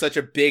recordings is such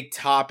a big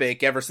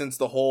topic ever since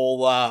the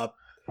whole,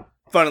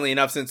 funnily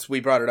enough, since we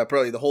brought it up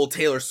earlier, the whole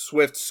Taylor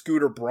Swift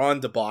Scooter Braun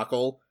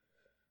debacle.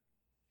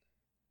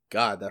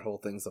 God, that whole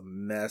thing's a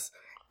mess.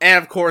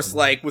 And of course,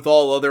 like, with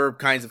all other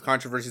kinds of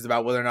controversies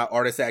about whether or not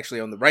artists actually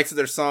own the rights to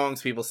their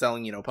songs, people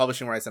selling, you know,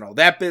 publishing rights and all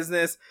that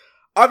business.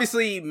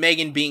 Obviously,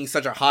 Megan being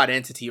such a hot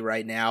entity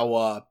right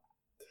now,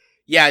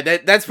 yeah,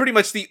 that's pretty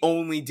much the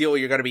only deal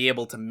you're gonna be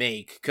able to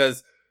make.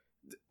 Cause,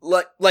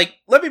 like,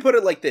 let me put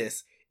it like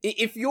this.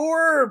 If you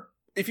were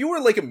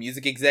like a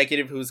music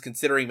executive who's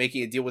considering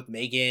making a deal with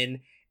Megan,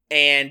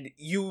 and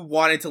you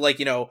wanted to, like,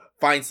 you know,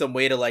 find some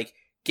way to, like,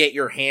 get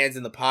your hands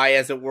in the pie,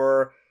 as it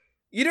were,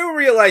 you do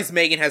realize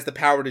Megan has the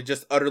power to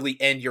just utterly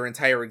end your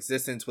entire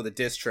existence with a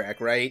diss track,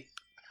 right?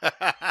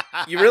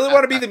 You really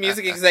want to be the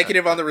music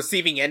executive on the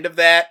receiving end of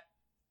that?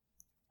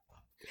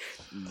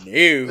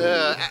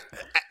 No.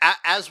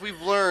 As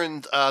we've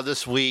learned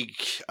this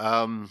week,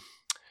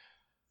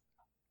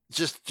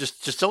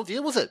 just don't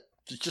deal with it.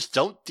 Just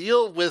don't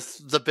deal with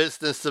the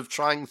business of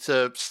trying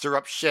to stir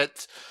up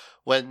shit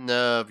when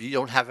you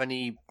don't have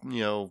any, you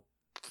know,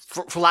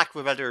 for lack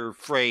of a better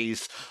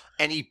phrase,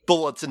 any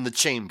bullets in the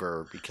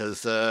chamber.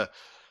 Because that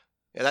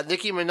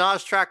Nicki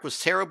Minaj track was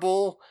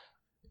terrible.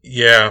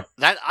 Yeah.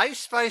 That Ice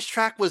Spice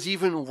track was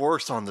even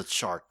worse on the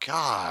chart.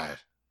 God.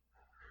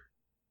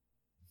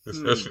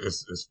 Especially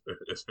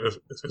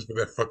with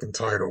that fucking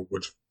title,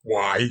 which,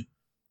 why?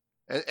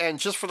 And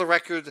just for the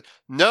record,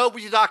 no,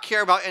 we do not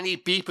care about any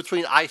beef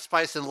between Ice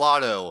Spice and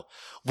Lotto.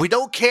 We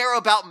don't care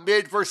about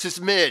mid versus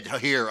mid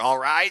here,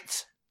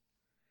 alright?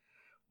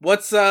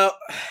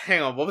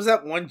 Hang on, what was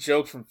that one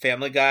joke from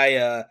Family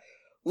Guy?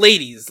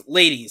 Ladies,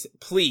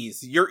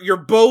 please, you're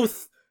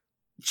both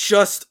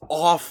just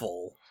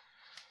awful.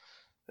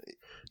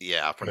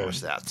 Yeah, pretty much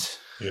that.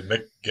 Yeah,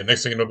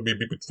 next thing you know, it'll be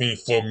between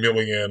Flo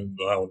Milli and,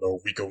 I don't know,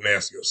 Rico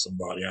Nasty or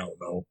somebody, I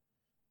don't know.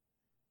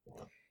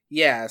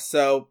 Yeah,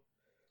 so...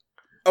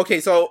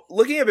 Okay, so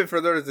looking a bit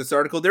further at this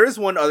article, there is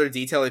one other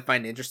detail I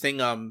find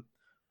interesting.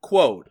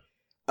 Quote,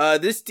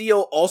 this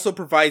deal also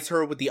provides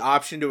her with the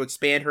option to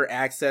expand her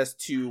access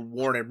to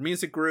Warner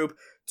Music Group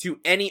to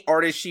any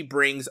artist she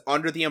brings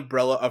under the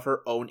umbrella of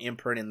her own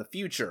imprint in the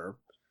future.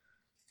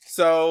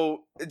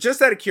 So,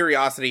 just out of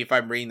curiosity, if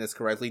I'm reading this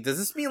correctly, does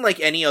this mean,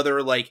 like, any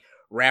other, like,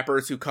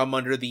 rappers who come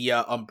under the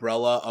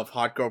umbrella of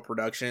Hot Girl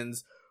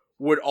Productions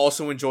would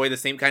also enjoy the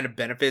same kind of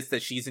benefits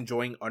that she's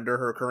enjoying under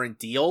her current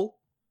deal?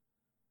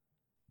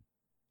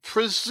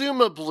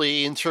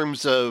 Presumably, in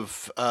terms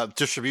of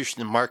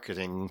distribution and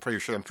marketing, I'm pretty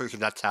sure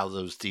that's how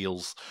those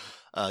deals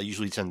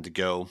usually tend to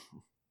go.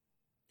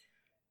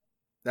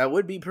 That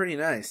would be pretty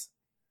nice.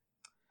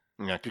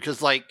 Yeah,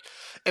 because, like,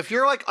 if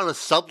you're, like, on a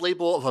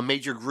sub-label of a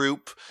major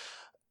group,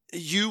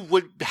 you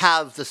would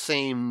have the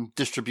same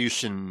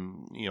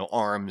distribution, you know,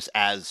 arms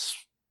as,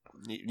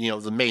 you know,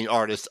 the main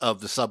artist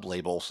of the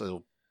sub-label.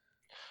 So,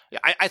 yeah,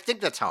 I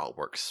think that's how it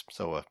works.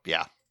 So,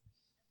 yeah.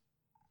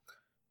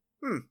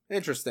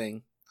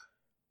 Interesting.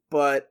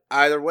 But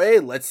either way,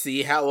 let's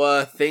see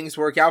how things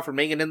work out for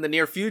Megan in the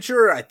near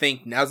future. I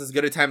think now's as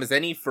good a time as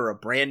any for a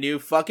brand new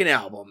fucking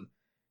album.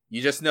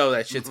 You just know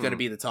that shit's gonna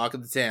be the talk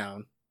of the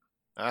town.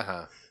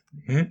 Uh-huh.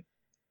 Mm-hmm.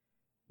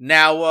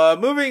 Now,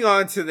 moving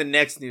on to the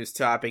next news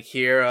topic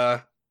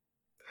here,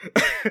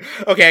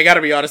 okay, I gotta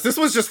be honest, this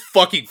was just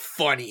fucking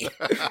funny.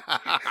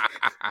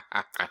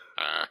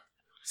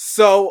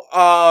 So,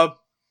 I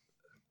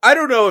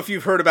don't know if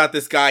you've heard about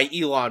this guy,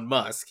 Elon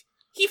Musk.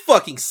 He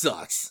fucking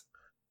sucks.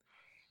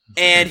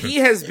 And he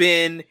has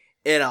been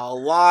in a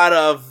lot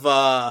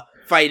of,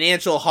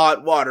 financial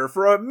hot water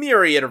for a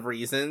myriad of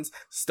reasons.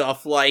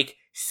 Stuff like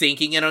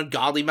sinking an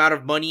ungodly amount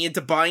of money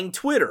into buying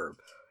Twitter.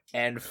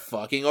 And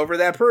fucking over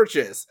that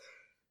purchase.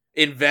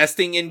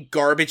 Investing in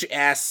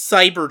garbage-ass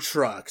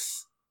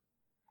Cybertrucks.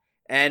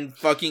 And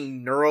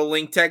fucking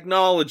Neuralink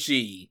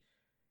technology.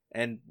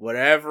 And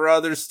whatever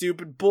other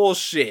stupid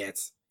bullshit.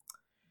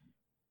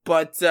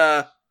 But,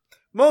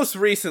 most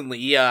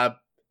recently,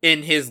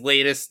 in his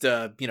latest,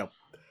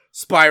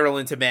 spiral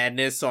into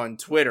madness on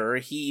Twitter,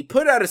 he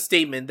put out a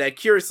statement that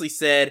curiously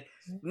said,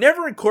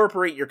 "Never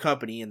incorporate your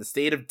company in the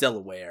state of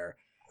Delaware."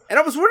 And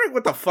I was wondering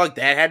what the fuck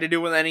that had to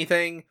do with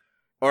anything.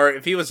 Or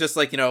if he was just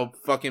like,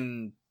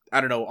 fucking,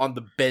 I don't know, on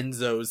the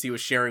benzos he was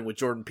sharing with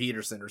Jordan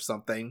Peterson or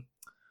something.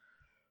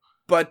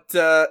 But,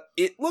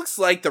 it looks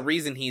like the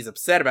reason he's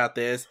upset about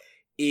this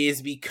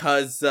is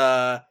because,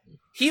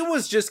 he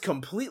was just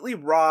completely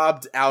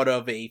robbed out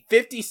of a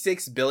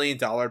 $56 billion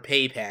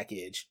pay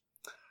package.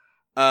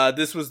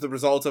 This was the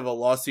result of a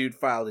lawsuit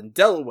filed in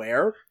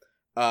Delaware.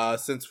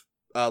 Let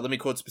me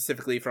quote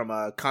specifically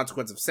from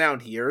Consequence of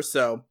Sound here.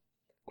 So,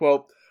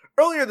 quote,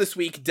 earlier this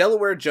week,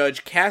 Delaware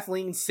Judge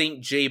Kathleen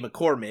St. J.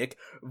 McCormick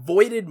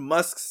voided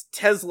Musk's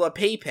Tesla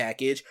pay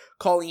package,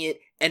 calling it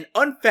an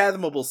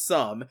unfathomable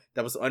sum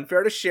that was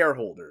unfair to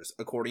shareholders,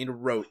 according to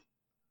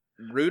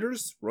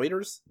Reuters?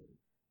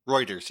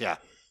 Reuters, yeah.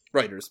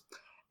 Reuters.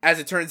 As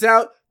it turns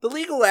out, the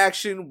legal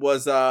action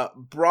was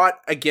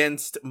brought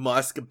against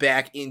Musk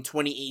back in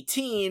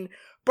 2018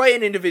 by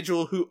an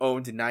individual who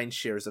owned 9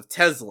 shares of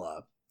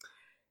Tesla.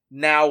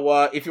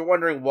 Now, if you're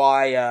wondering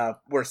why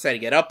we're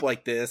setting it up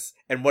like this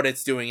and what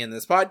it's doing in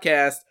this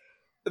podcast,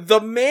 the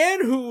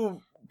man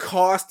who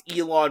cost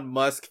Elon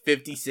Musk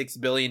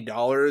 $56 billion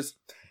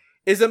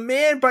is a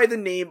man by the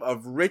name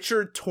of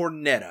Richard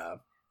Tornetta.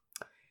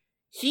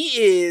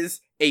 He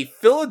is a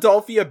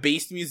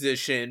Philadelphia-based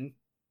musician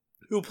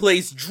who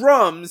plays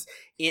drums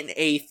in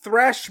a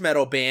thrash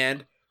metal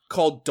band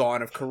called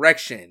Dawn of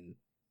Correction.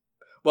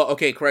 Well,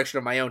 okay, correction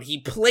of my own. He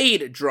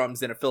played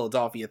drums in a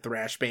Philadelphia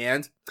thrash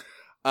band.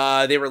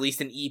 They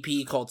released an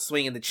EP called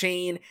Swing in the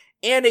Chain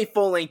and a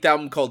full-length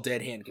album called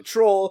Dead Hand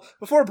Control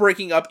before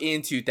breaking up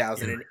in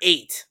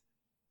 2008.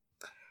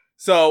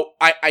 So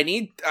I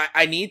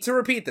need to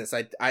repeat this.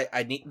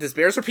 I need this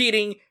bears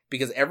repeating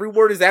because every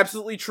word is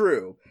absolutely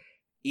true.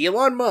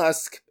 Elon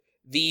Musk,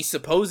 the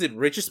supposed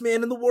richest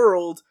man in the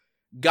world,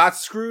 got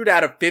screwed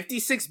out of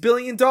 $56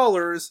 billion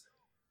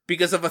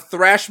because of a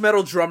thrash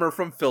metal drummer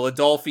from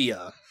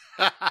Philadelphia.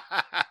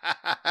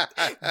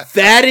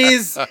 That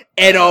is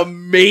an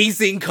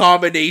amazing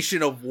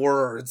combination of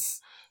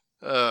words.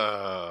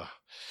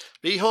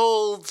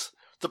 Behold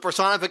the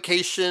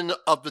personification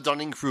of the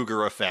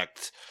Dunning-Kruger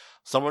effect.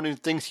 Someone who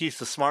thinks he's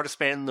the smartest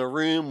man in the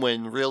room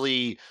when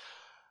really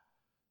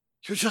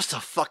you're just a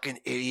fucking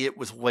idiot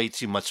with way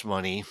too much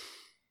money.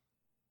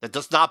 That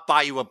does not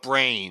buy you a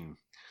brain.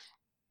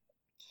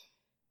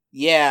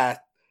 Yeah.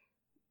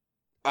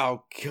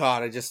 Oh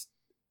god,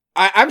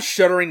 I'm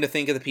shuddering to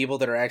think of the people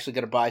that are actually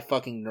going to buy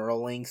fucking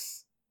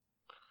Neuralinks.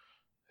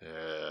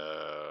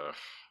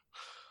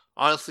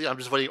 Honestly, I'm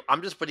just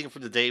waiting for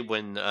the day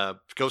when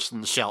Ghost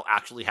in the Shell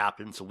actually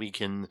happens, so we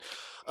can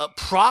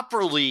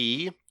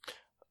properly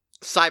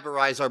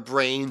cyberize our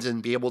brains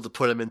and be able to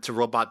put them into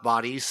robot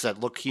bodies that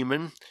look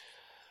human.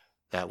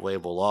 That way,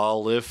 we'll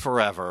all live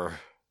forever.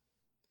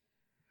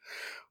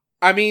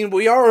 I mean,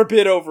 we are a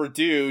bit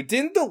overdue.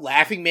 Didn't the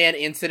Laughing Man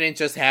incident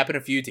just happen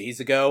a few days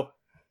ago?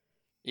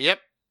 Yep.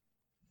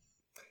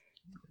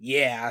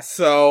 Yeah,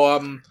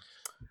 so,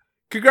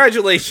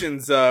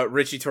 congratulations,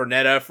 Richie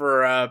Tornetta,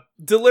 for,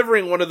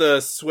 delivering one of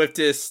the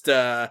swiftest,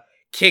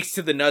 kicks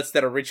to the nuts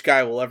that a rich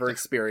guy will ever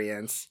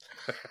experience.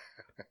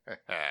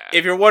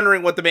 If you're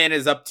wondering what the man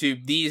is up to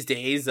these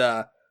days,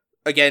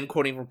 again,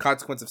 quoting from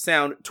Consequence of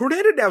Sound,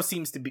 Tornetta now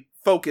seems to be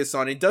focused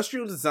on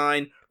industrial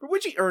design, for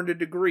which he earned a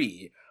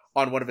degree.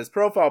 On one of his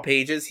profile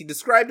pages, he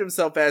described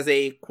himself as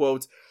a,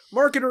 quote,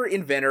 marketer,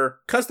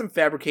 inventor, custom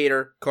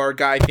fabricator, car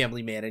guy,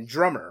 family man, and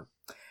drummer.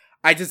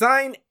 I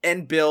design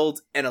and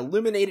build an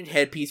illuminated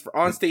headpiece for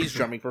onstage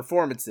drumming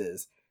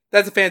performances.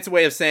 That's a fancy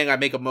way of saying I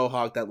make a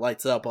mohawk that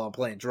lights up while I'm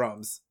playing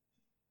drums.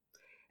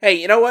 Hey,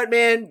 you know what,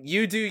 man?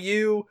 You do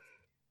you.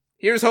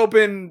 Here's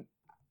hoping...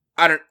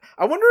 I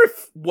wonder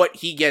if what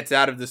he gets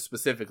out of this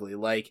specifically,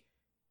 like,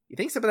 you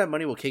think some of that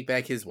money will kick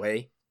back his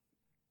way?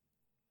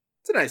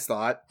 It's a nice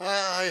thought.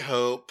 I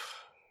hope.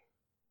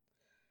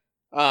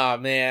 Oh,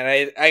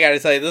 man, I gotta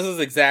tell you, this is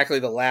exactly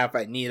the laugh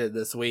I needed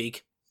this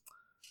week.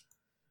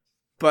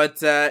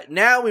 But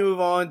now we move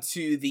on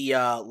to the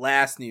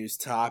last news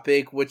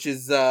topic, which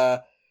is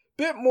a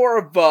bit more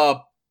of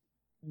a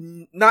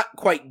not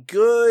quite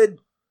good,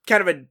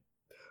 kind of a...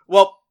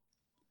 Well,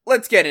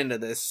 let's get into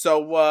this.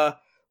 So,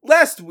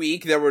 last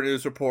week there were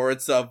news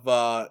reports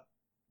of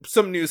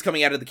some news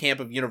coming out of the camp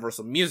of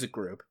Universal Music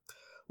Group.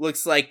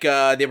 Looks like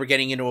they were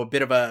getting into a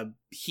bit of a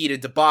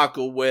heated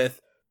debacle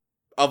with,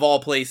 of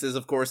all places,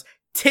 of course,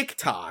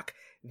 TikTok,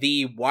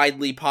 the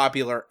widely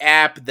popular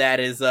app that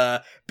is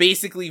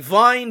basically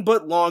Vine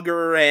but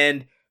longer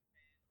and,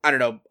 I don't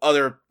know,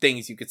 other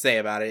things you could say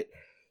about it.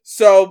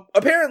 So,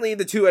 apparently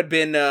the two had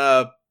been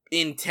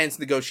in tense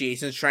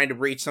negotiations trying to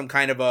reach some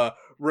kind of a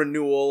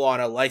renewal on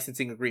a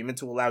licensing agreement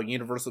to allow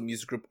Universal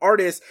Music Group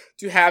artists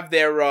to have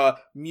their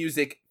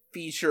music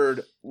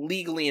featured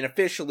legally and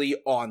officially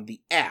on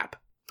the app.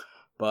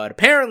 But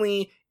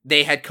apparently,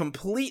 they had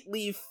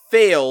completely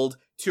failed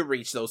to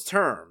reach those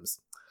terms.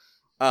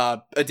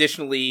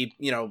 Additionally,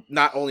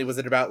 not only was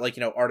it about,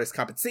 artist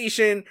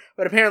compensation,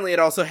 but apparently it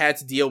also had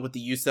to deal with the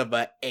use of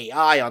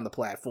AI on the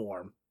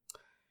platform.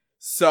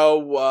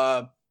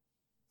 So,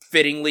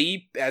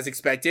 fittingly, as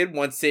expected,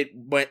 when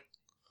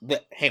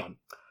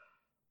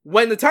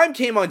the time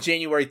came on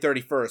January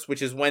 31st,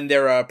 which is when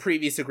their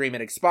previous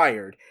agreement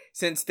expired,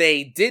 since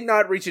they did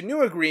not reach a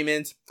new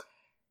agreement,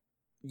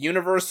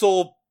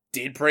 Universal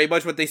did pretty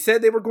much what they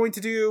said they were going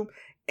to do,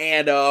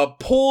 and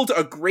pulled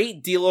a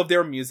great deal of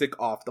their music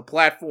off the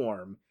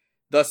platform.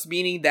 thus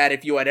meaning that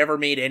if you had ever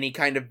made any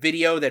kind of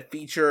video that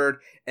featured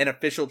an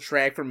official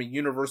track from a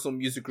Universal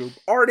Music Group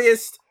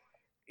artist,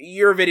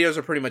 your videos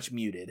are pretty much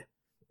muted.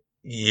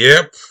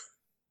 Yep.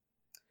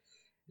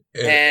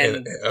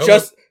 And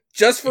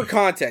just for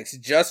context,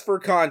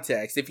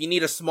 if you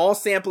need a small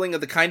sampling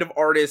of the kind of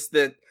artists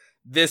that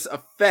this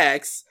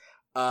affects,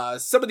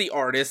 some of the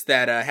artists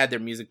that had their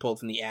music pulled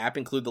from the app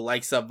include the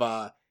likes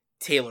of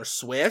Taylor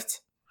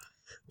Swift,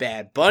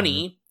 Bad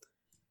Bunny,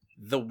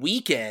 The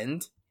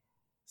Weeknd,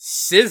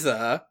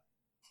 SZA,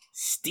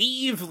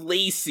 Steve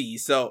Lacy.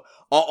 So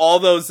all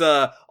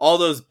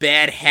those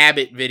Bad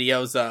Habit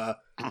videos,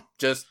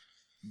 just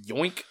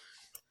yoink.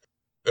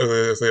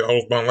 I say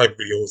all of my life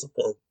videos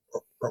are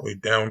probably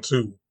down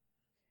too.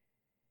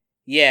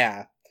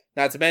 Yeah.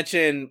 Not to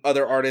mention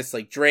other artists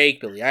like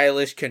Drake, Billie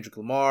Eilish, Kendrick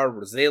Lamar,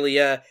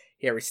 Rosalia,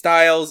 Harry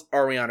Styles,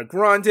 Ariana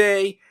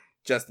Grande,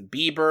 Justin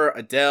Bieber,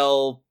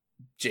 Adele,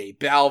 J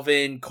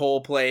Balvin,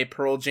 Coldplay,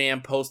 Pearl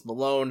Jam, Post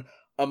Malone,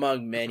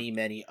 among many,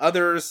 many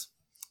others.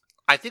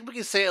 I think we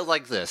can say it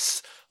like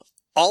this.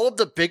 All of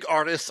the big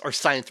artists are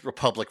signed to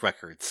Republic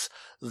Records.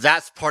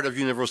 That's part of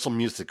Universal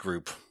Music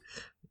Group.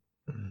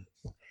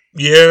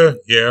 Yeah.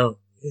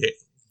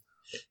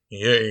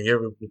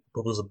 It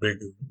was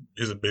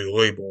a big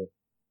label.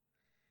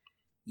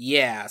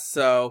 Yeah,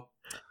 so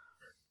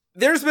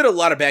there's been a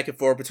lot of back and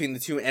forth between the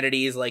two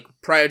entities, like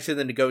prior to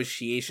the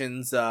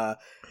negotiations.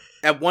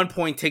 At one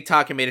point,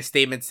 TikTok had made a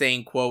statement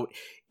saying, quote,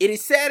 "It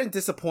is sad and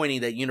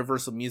disappointing that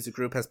Universal Music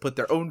Group has put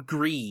their own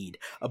greed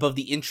above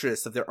the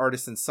interests of their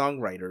artists and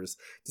songwriters.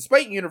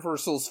 Despite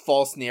Universal's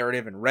false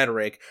narrative and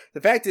rhetoric,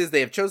 the fact is they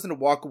have chosen to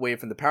walk away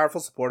from the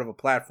powerful support of a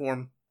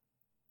platform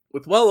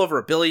with well over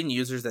 1 billion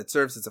users that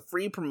serves as a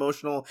free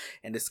promotional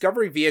and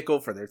discovery vehicle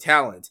for their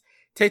talent.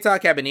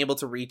 TikTok have been able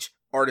to reach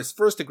artists'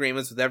 first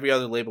agreements with every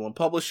other label and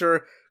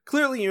publisher.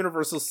 Clearly,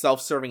 Universal's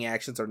self-serving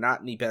actions are not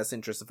in the best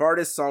interest of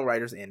artists,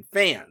 songwriters, and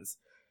fans."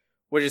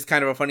 Which is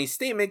kind of a funny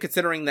statement,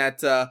 considering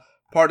that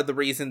part of the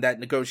reason that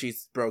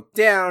negotiations broke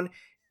down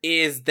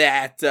is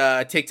that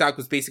TikTok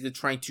was basically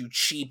trying to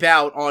cheap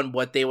out on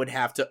what they would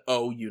have to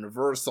owe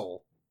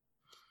Universal.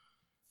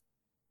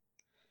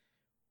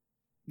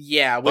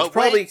 Yeah, which but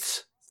probably...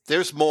 Wait,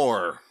 there's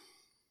more.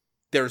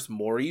 There's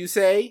more, you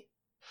say?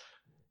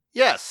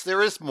 Yes,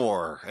 there is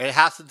more. It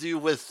has to do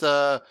with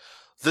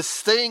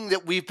this thing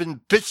that we've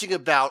been bitching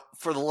about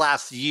for the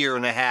last year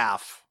and a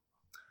half.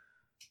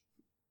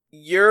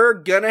 You're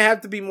gonna have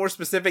to be more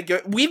specific.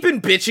 We've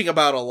been bitching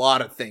about a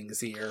lot of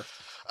things here.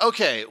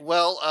 Okay,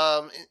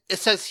 well, it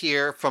says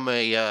here from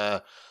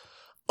a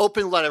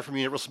open letter from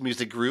Universal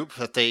Music Group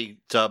that they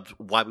dubbed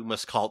Why We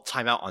Must Call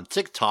Timeout on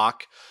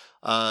TikTok.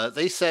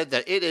 They said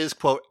that it is,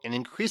 quote, an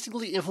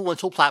increasingly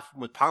influential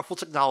platform with powerful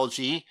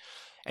technology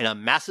and a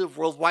massive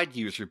worldwide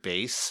user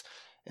base,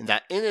 and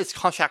that in its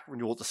contract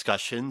renewal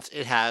discussions,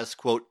 it has,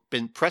 quote,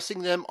 been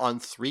pressing them on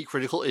 3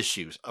 critical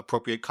issues: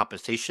 appropriate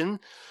compensation,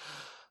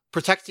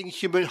 protecting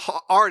human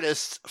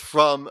artists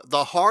from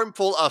the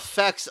harmful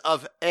effects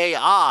of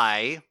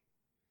AI,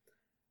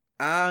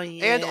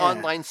 and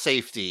online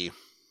safety.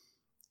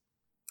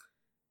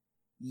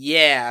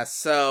 Yeah,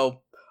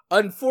 so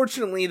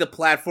unfortunately the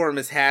platform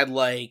has had,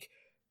 like,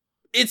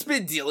 it's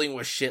been dealing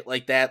with shit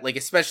like that, like,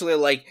 especially,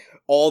 like,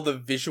 all the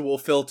visual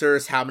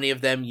filters, how many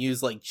of them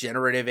use, like,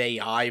 generative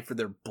AI for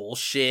their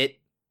bullshit.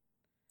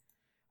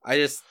 I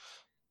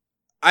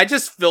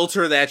just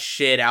filter that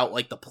shit out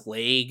like the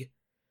plague.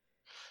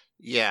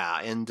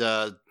 Yeah, and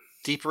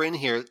deeper in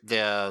here,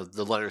 the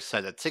letter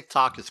said that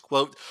TikTok is,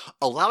 quote,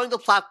 allowing the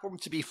platform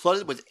to be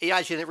flooded with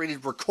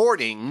AI-generated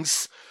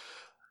recordings.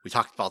 We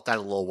talked about that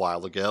a little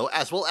while ago,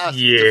 as well as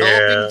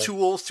developing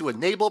tools to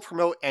enable,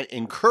 promote, and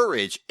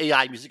encourage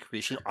AI music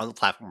creation on the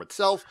platform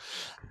itself,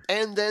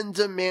 and then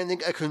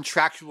demanding a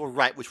contractual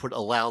right which would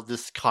allow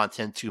this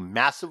content to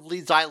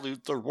massively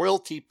dilute the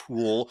royalty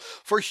pool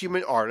for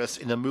human artists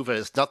in a move that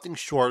is nothing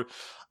short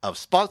of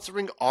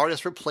sponsoring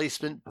artist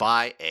replacement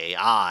by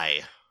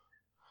AI.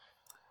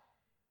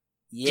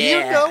 Yeah. Do you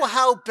know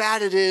how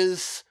bad it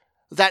is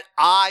that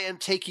I am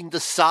taking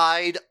the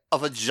side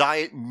of a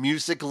giant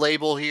music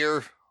label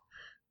here?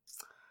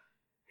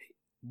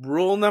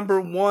 Rule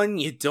number 1,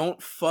 you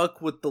don't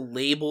fuck with the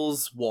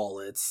label's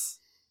wallets.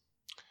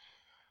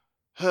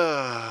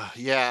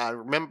 Yeah,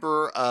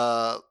 remember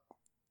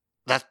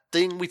that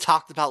thing we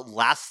talked about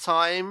last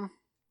time?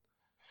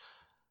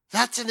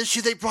 That's an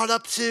issue they brought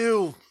up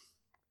too.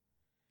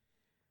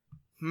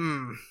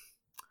 Again,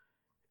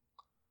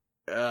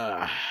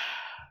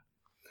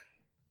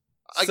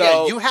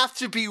 you have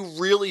to be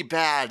really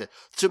bad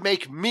to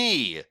make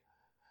me,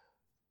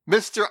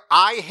 Mr.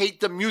 I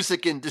hate the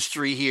music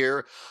industry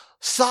here,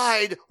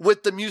 side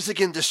with the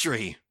music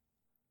industry.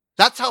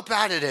 That's how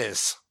bad it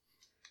is.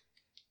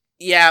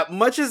 Yeah,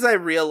 much as I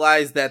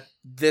realize that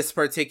this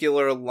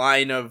particular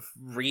line of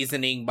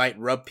reasoning might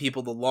rub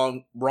people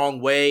the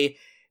wrong way,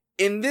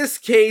 in this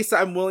case,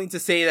 I'm willing to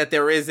say that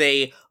there is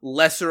a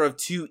lesser of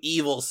two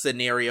evils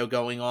scenario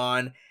going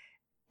on,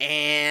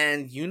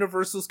 and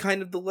Universal's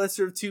kind of the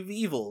lesser of two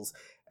evils.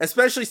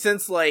 Especially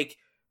since, like,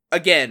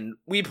 again,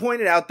 we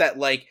pointed out that,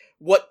 like,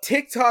 what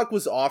TikTok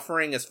was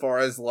offering as far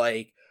as,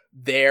 like,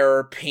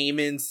 their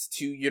payments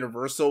to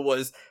Universal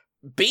was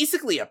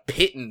basically a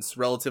pittance,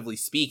 relatively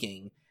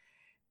speaking.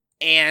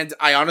 And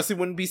I honestly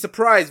wouldn't be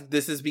surprised if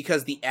this is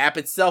because the app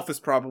itself is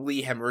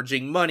probably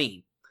hemorrhaging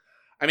money.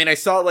 I mean, I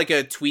saw, like,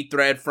 a tweet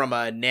thread from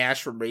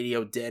Nash from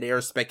Radio Dead Air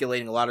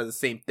speculating a lot of the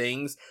same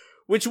things,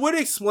 which would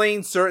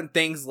explain certain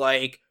things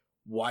like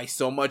why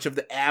so much of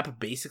the app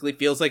basically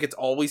feels like it's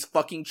always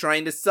fucking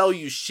trying to sell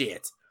you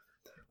shit.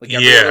 Like,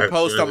 every other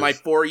post on my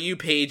For You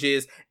page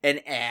is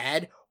an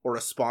ad or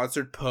a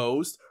sponsored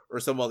post or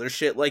some other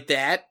shit like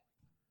that.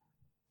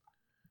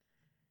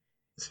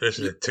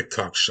 Especially the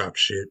TikTok shop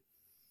shit.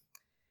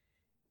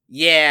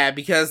 Yeah,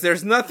 because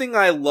there's nothing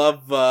I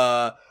love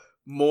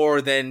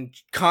more than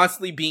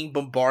constantly being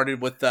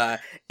bombarded with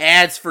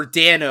ads for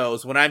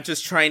Danos when I'm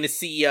just trying to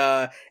see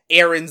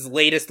Aaron's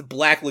latest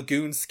Black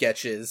Lagoon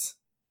sketches.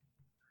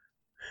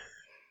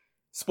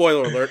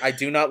 Spoiler alert, I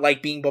do not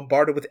like being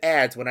bombarded with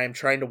ads when I'm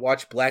trying to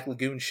watch Black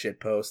Lagoon shit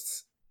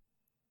posts.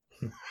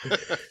 Yeah,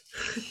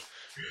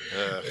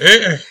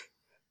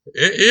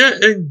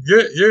 and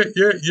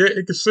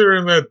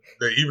considering that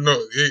even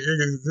though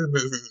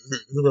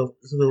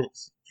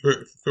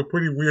it's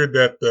pretty weird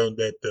that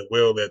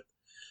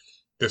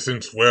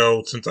since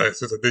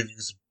I did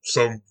use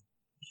some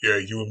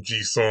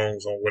UMG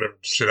songs on whatever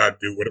shit I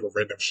do, whatever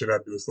random shit I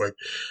do, it's like,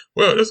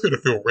 well, that's gonna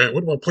feel random.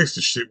 What do I place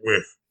this shit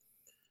with?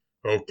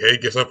 Okay,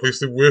 guess I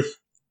placed it with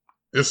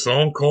this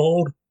song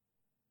called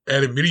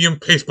 "At a Medium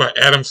Pace" by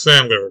Adam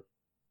Sandler,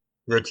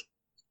 which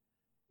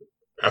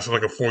I sound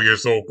like I'm 4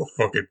 years old, but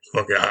fuck it,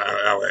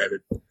 I'll add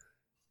it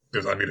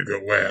because I need a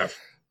good laugh.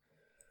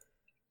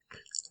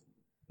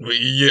 But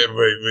yeah,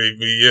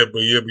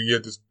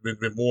 there's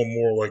been more and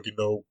more like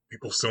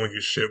people selling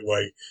you shit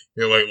like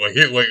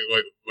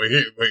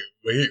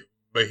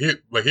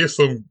here's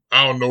some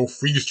I don't know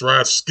freeze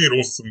dried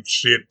Skittles some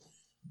shit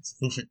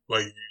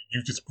like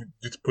you just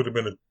put them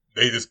in a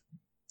they just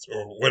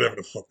or whatever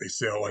the fuck they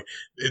sell like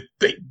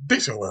they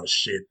sell a lot of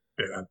shit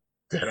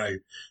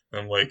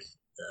I'm like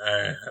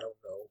I don't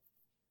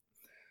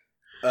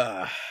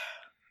know.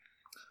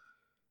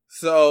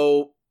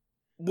 So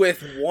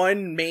with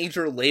one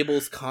major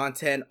label's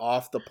content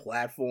off the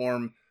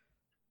platform,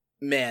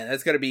 man,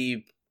 that's gonna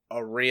be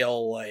a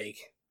real, like...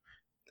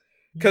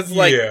 Because,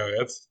 like,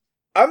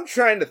 I'm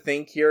trying to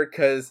think here,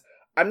 because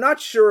I'm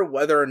not sure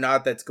whether or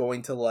not that's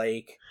going to,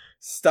 like,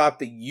 stop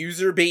the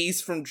user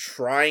base from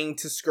trying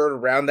to skirt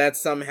around that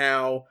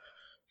somehow,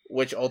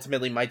 which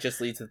ultimately might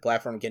just lead to the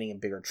platform getting in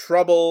bigger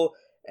trouble,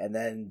 and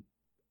then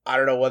I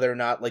don't know whether or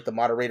not, like, the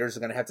moderators are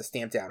gonna have to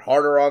stamp down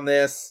harder on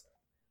this,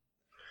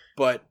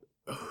 but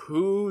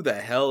who the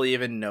hell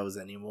even knows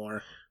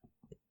anymore?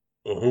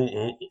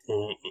 Who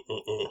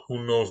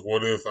knows?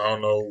 What if I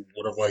don't know?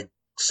 What if like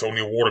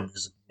Sony Water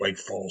Music might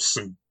fall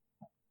suit?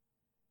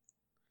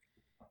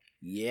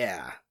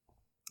 Yeah.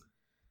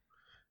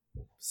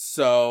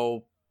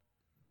 So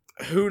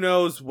who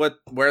knows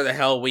where the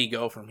hell we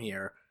go from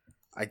here?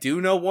 I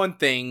do know one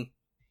thing.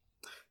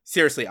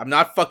 Seriously, I'm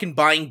not fucking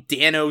buying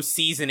Dano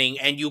seasoning,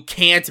 and you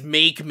can't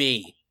make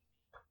me.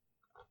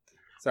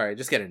 Sorry, I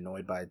just get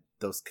annoyed by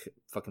those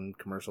fucking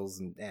commercials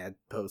and ad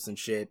posts and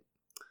shit.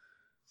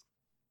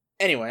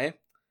 Anyway,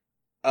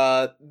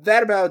 that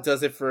about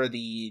does it for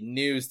the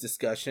news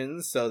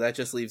discussion, so that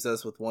just leaves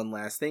us with one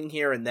last thing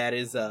here, and that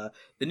is the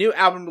new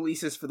album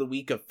releases for the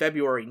week of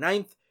February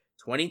 9th,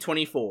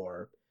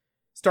 2024.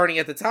 Starting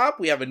at the top,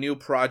 we have a new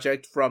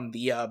project from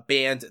the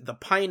band The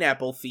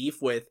Pineapple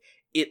Thief with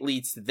It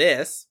Leads to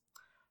This.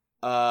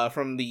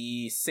 From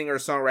the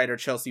singer-songwriter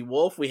Chelsea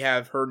Wolfe, we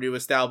have her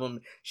newest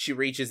album, She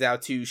Reaches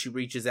Out to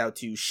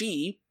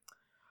She.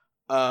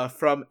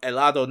 From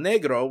Helado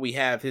Negro, we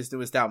have his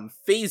newest album,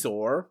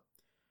 Phasor.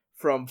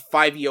 From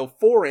 5EO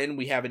Foreign,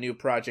 we have a new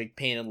project,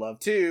 Pain and Love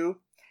 2.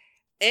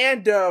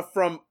 And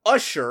from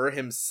Usher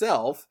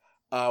himself,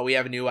 we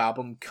have a new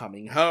album,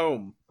 Coming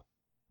Home.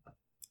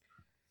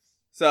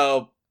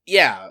 So,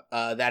 yeah,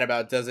 that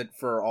about does it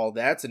for all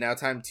that. So now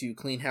time to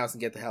clean house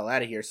and get the hell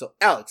out of here. So,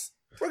 Alex,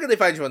 where can they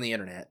find you on the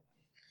internet?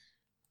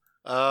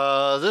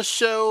 This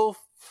show,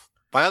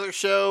 my other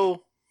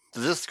show,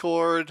 the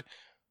Discord,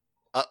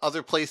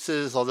 other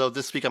places, although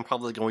this week I'm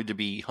probably going to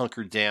be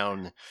hunkered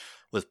down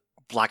with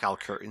blackout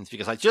curtains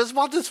because I just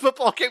want this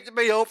football game to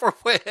be over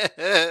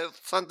with.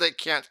 Sunday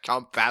can't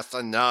come fast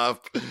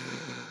enough.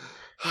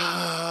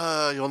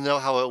 You'll know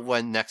how it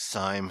went next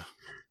time.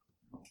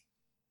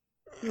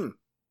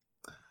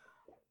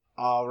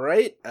 All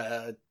right.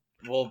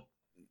 Well,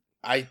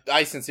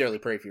 I sincerely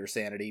pray for your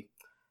sanity.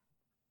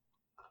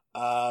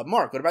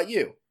 Mark, what about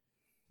you?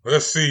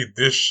 Let's see.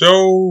 This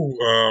show,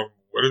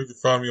 whatever you can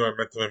find me on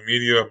Mental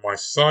Media, my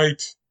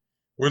site,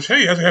 which,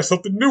 hey, I have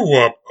something new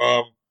up.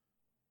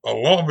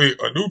 Along with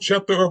a new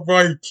chapter of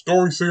my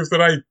story series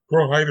that I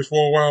put on hiatus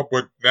for a while,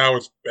 but now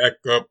it's back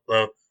up.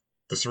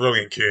 The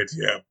Cerulean Kids,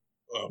 yeah.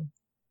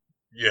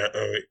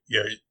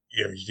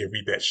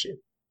 Read that shit.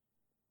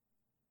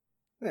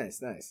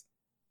 Nice.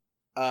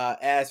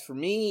 As for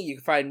me, you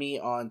can find me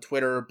on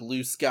Twitter,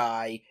 Blue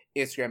Sky,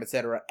 Instagram,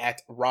 etc.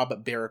 at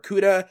Rob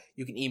Barracuda.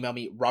 You can email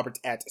me, Robert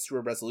at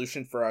Sewer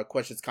Resolution for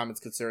questions, comments,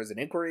 concerns, and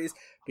inquiries.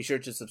 Be sure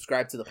to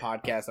subscribe to the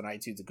podcast on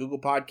iTunes and Google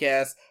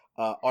Podcasts.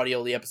 Audio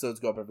of the episodes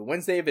go up every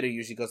Wednesday. Video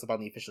usually goes up on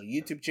the official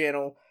YouTube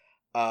channel.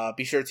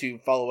 Be sure to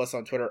follow us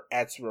on Twitter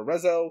at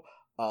SewerRezo.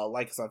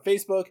 Like us on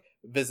Facebook.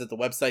 Visit the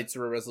website,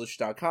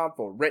 sewerresolution.com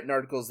for written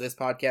articles, this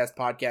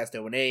podcast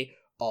O&A,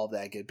 all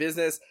that good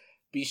business.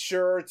 Be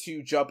sure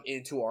to jump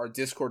into our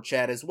Discord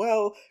chat as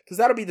well, because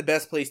that'll be the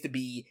best place to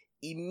be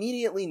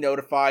immediately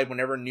notified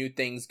whenever new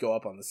things go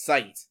up on the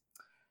site.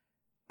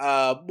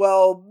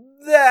 Well,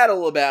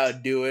 that'll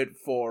about do it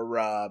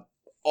for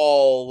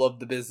all of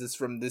the business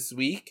from this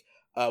week.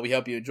 We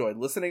hope you enjoyed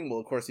listening. We'll,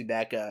 of course, be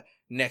back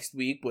next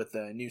week with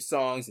new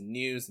songs and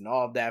news and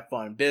all of that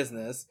fun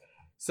business.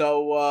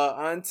 So,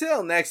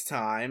 until next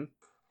time,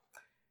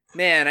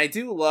 man, I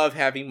do love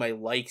having my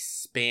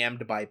likes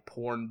spammed by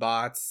porn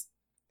bots.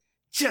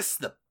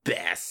 Just the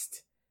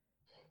best.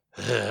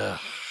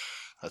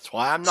 That's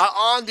why I'm not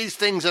on these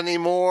things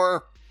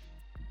anymore.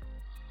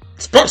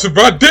 Sponsored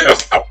by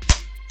Denzel.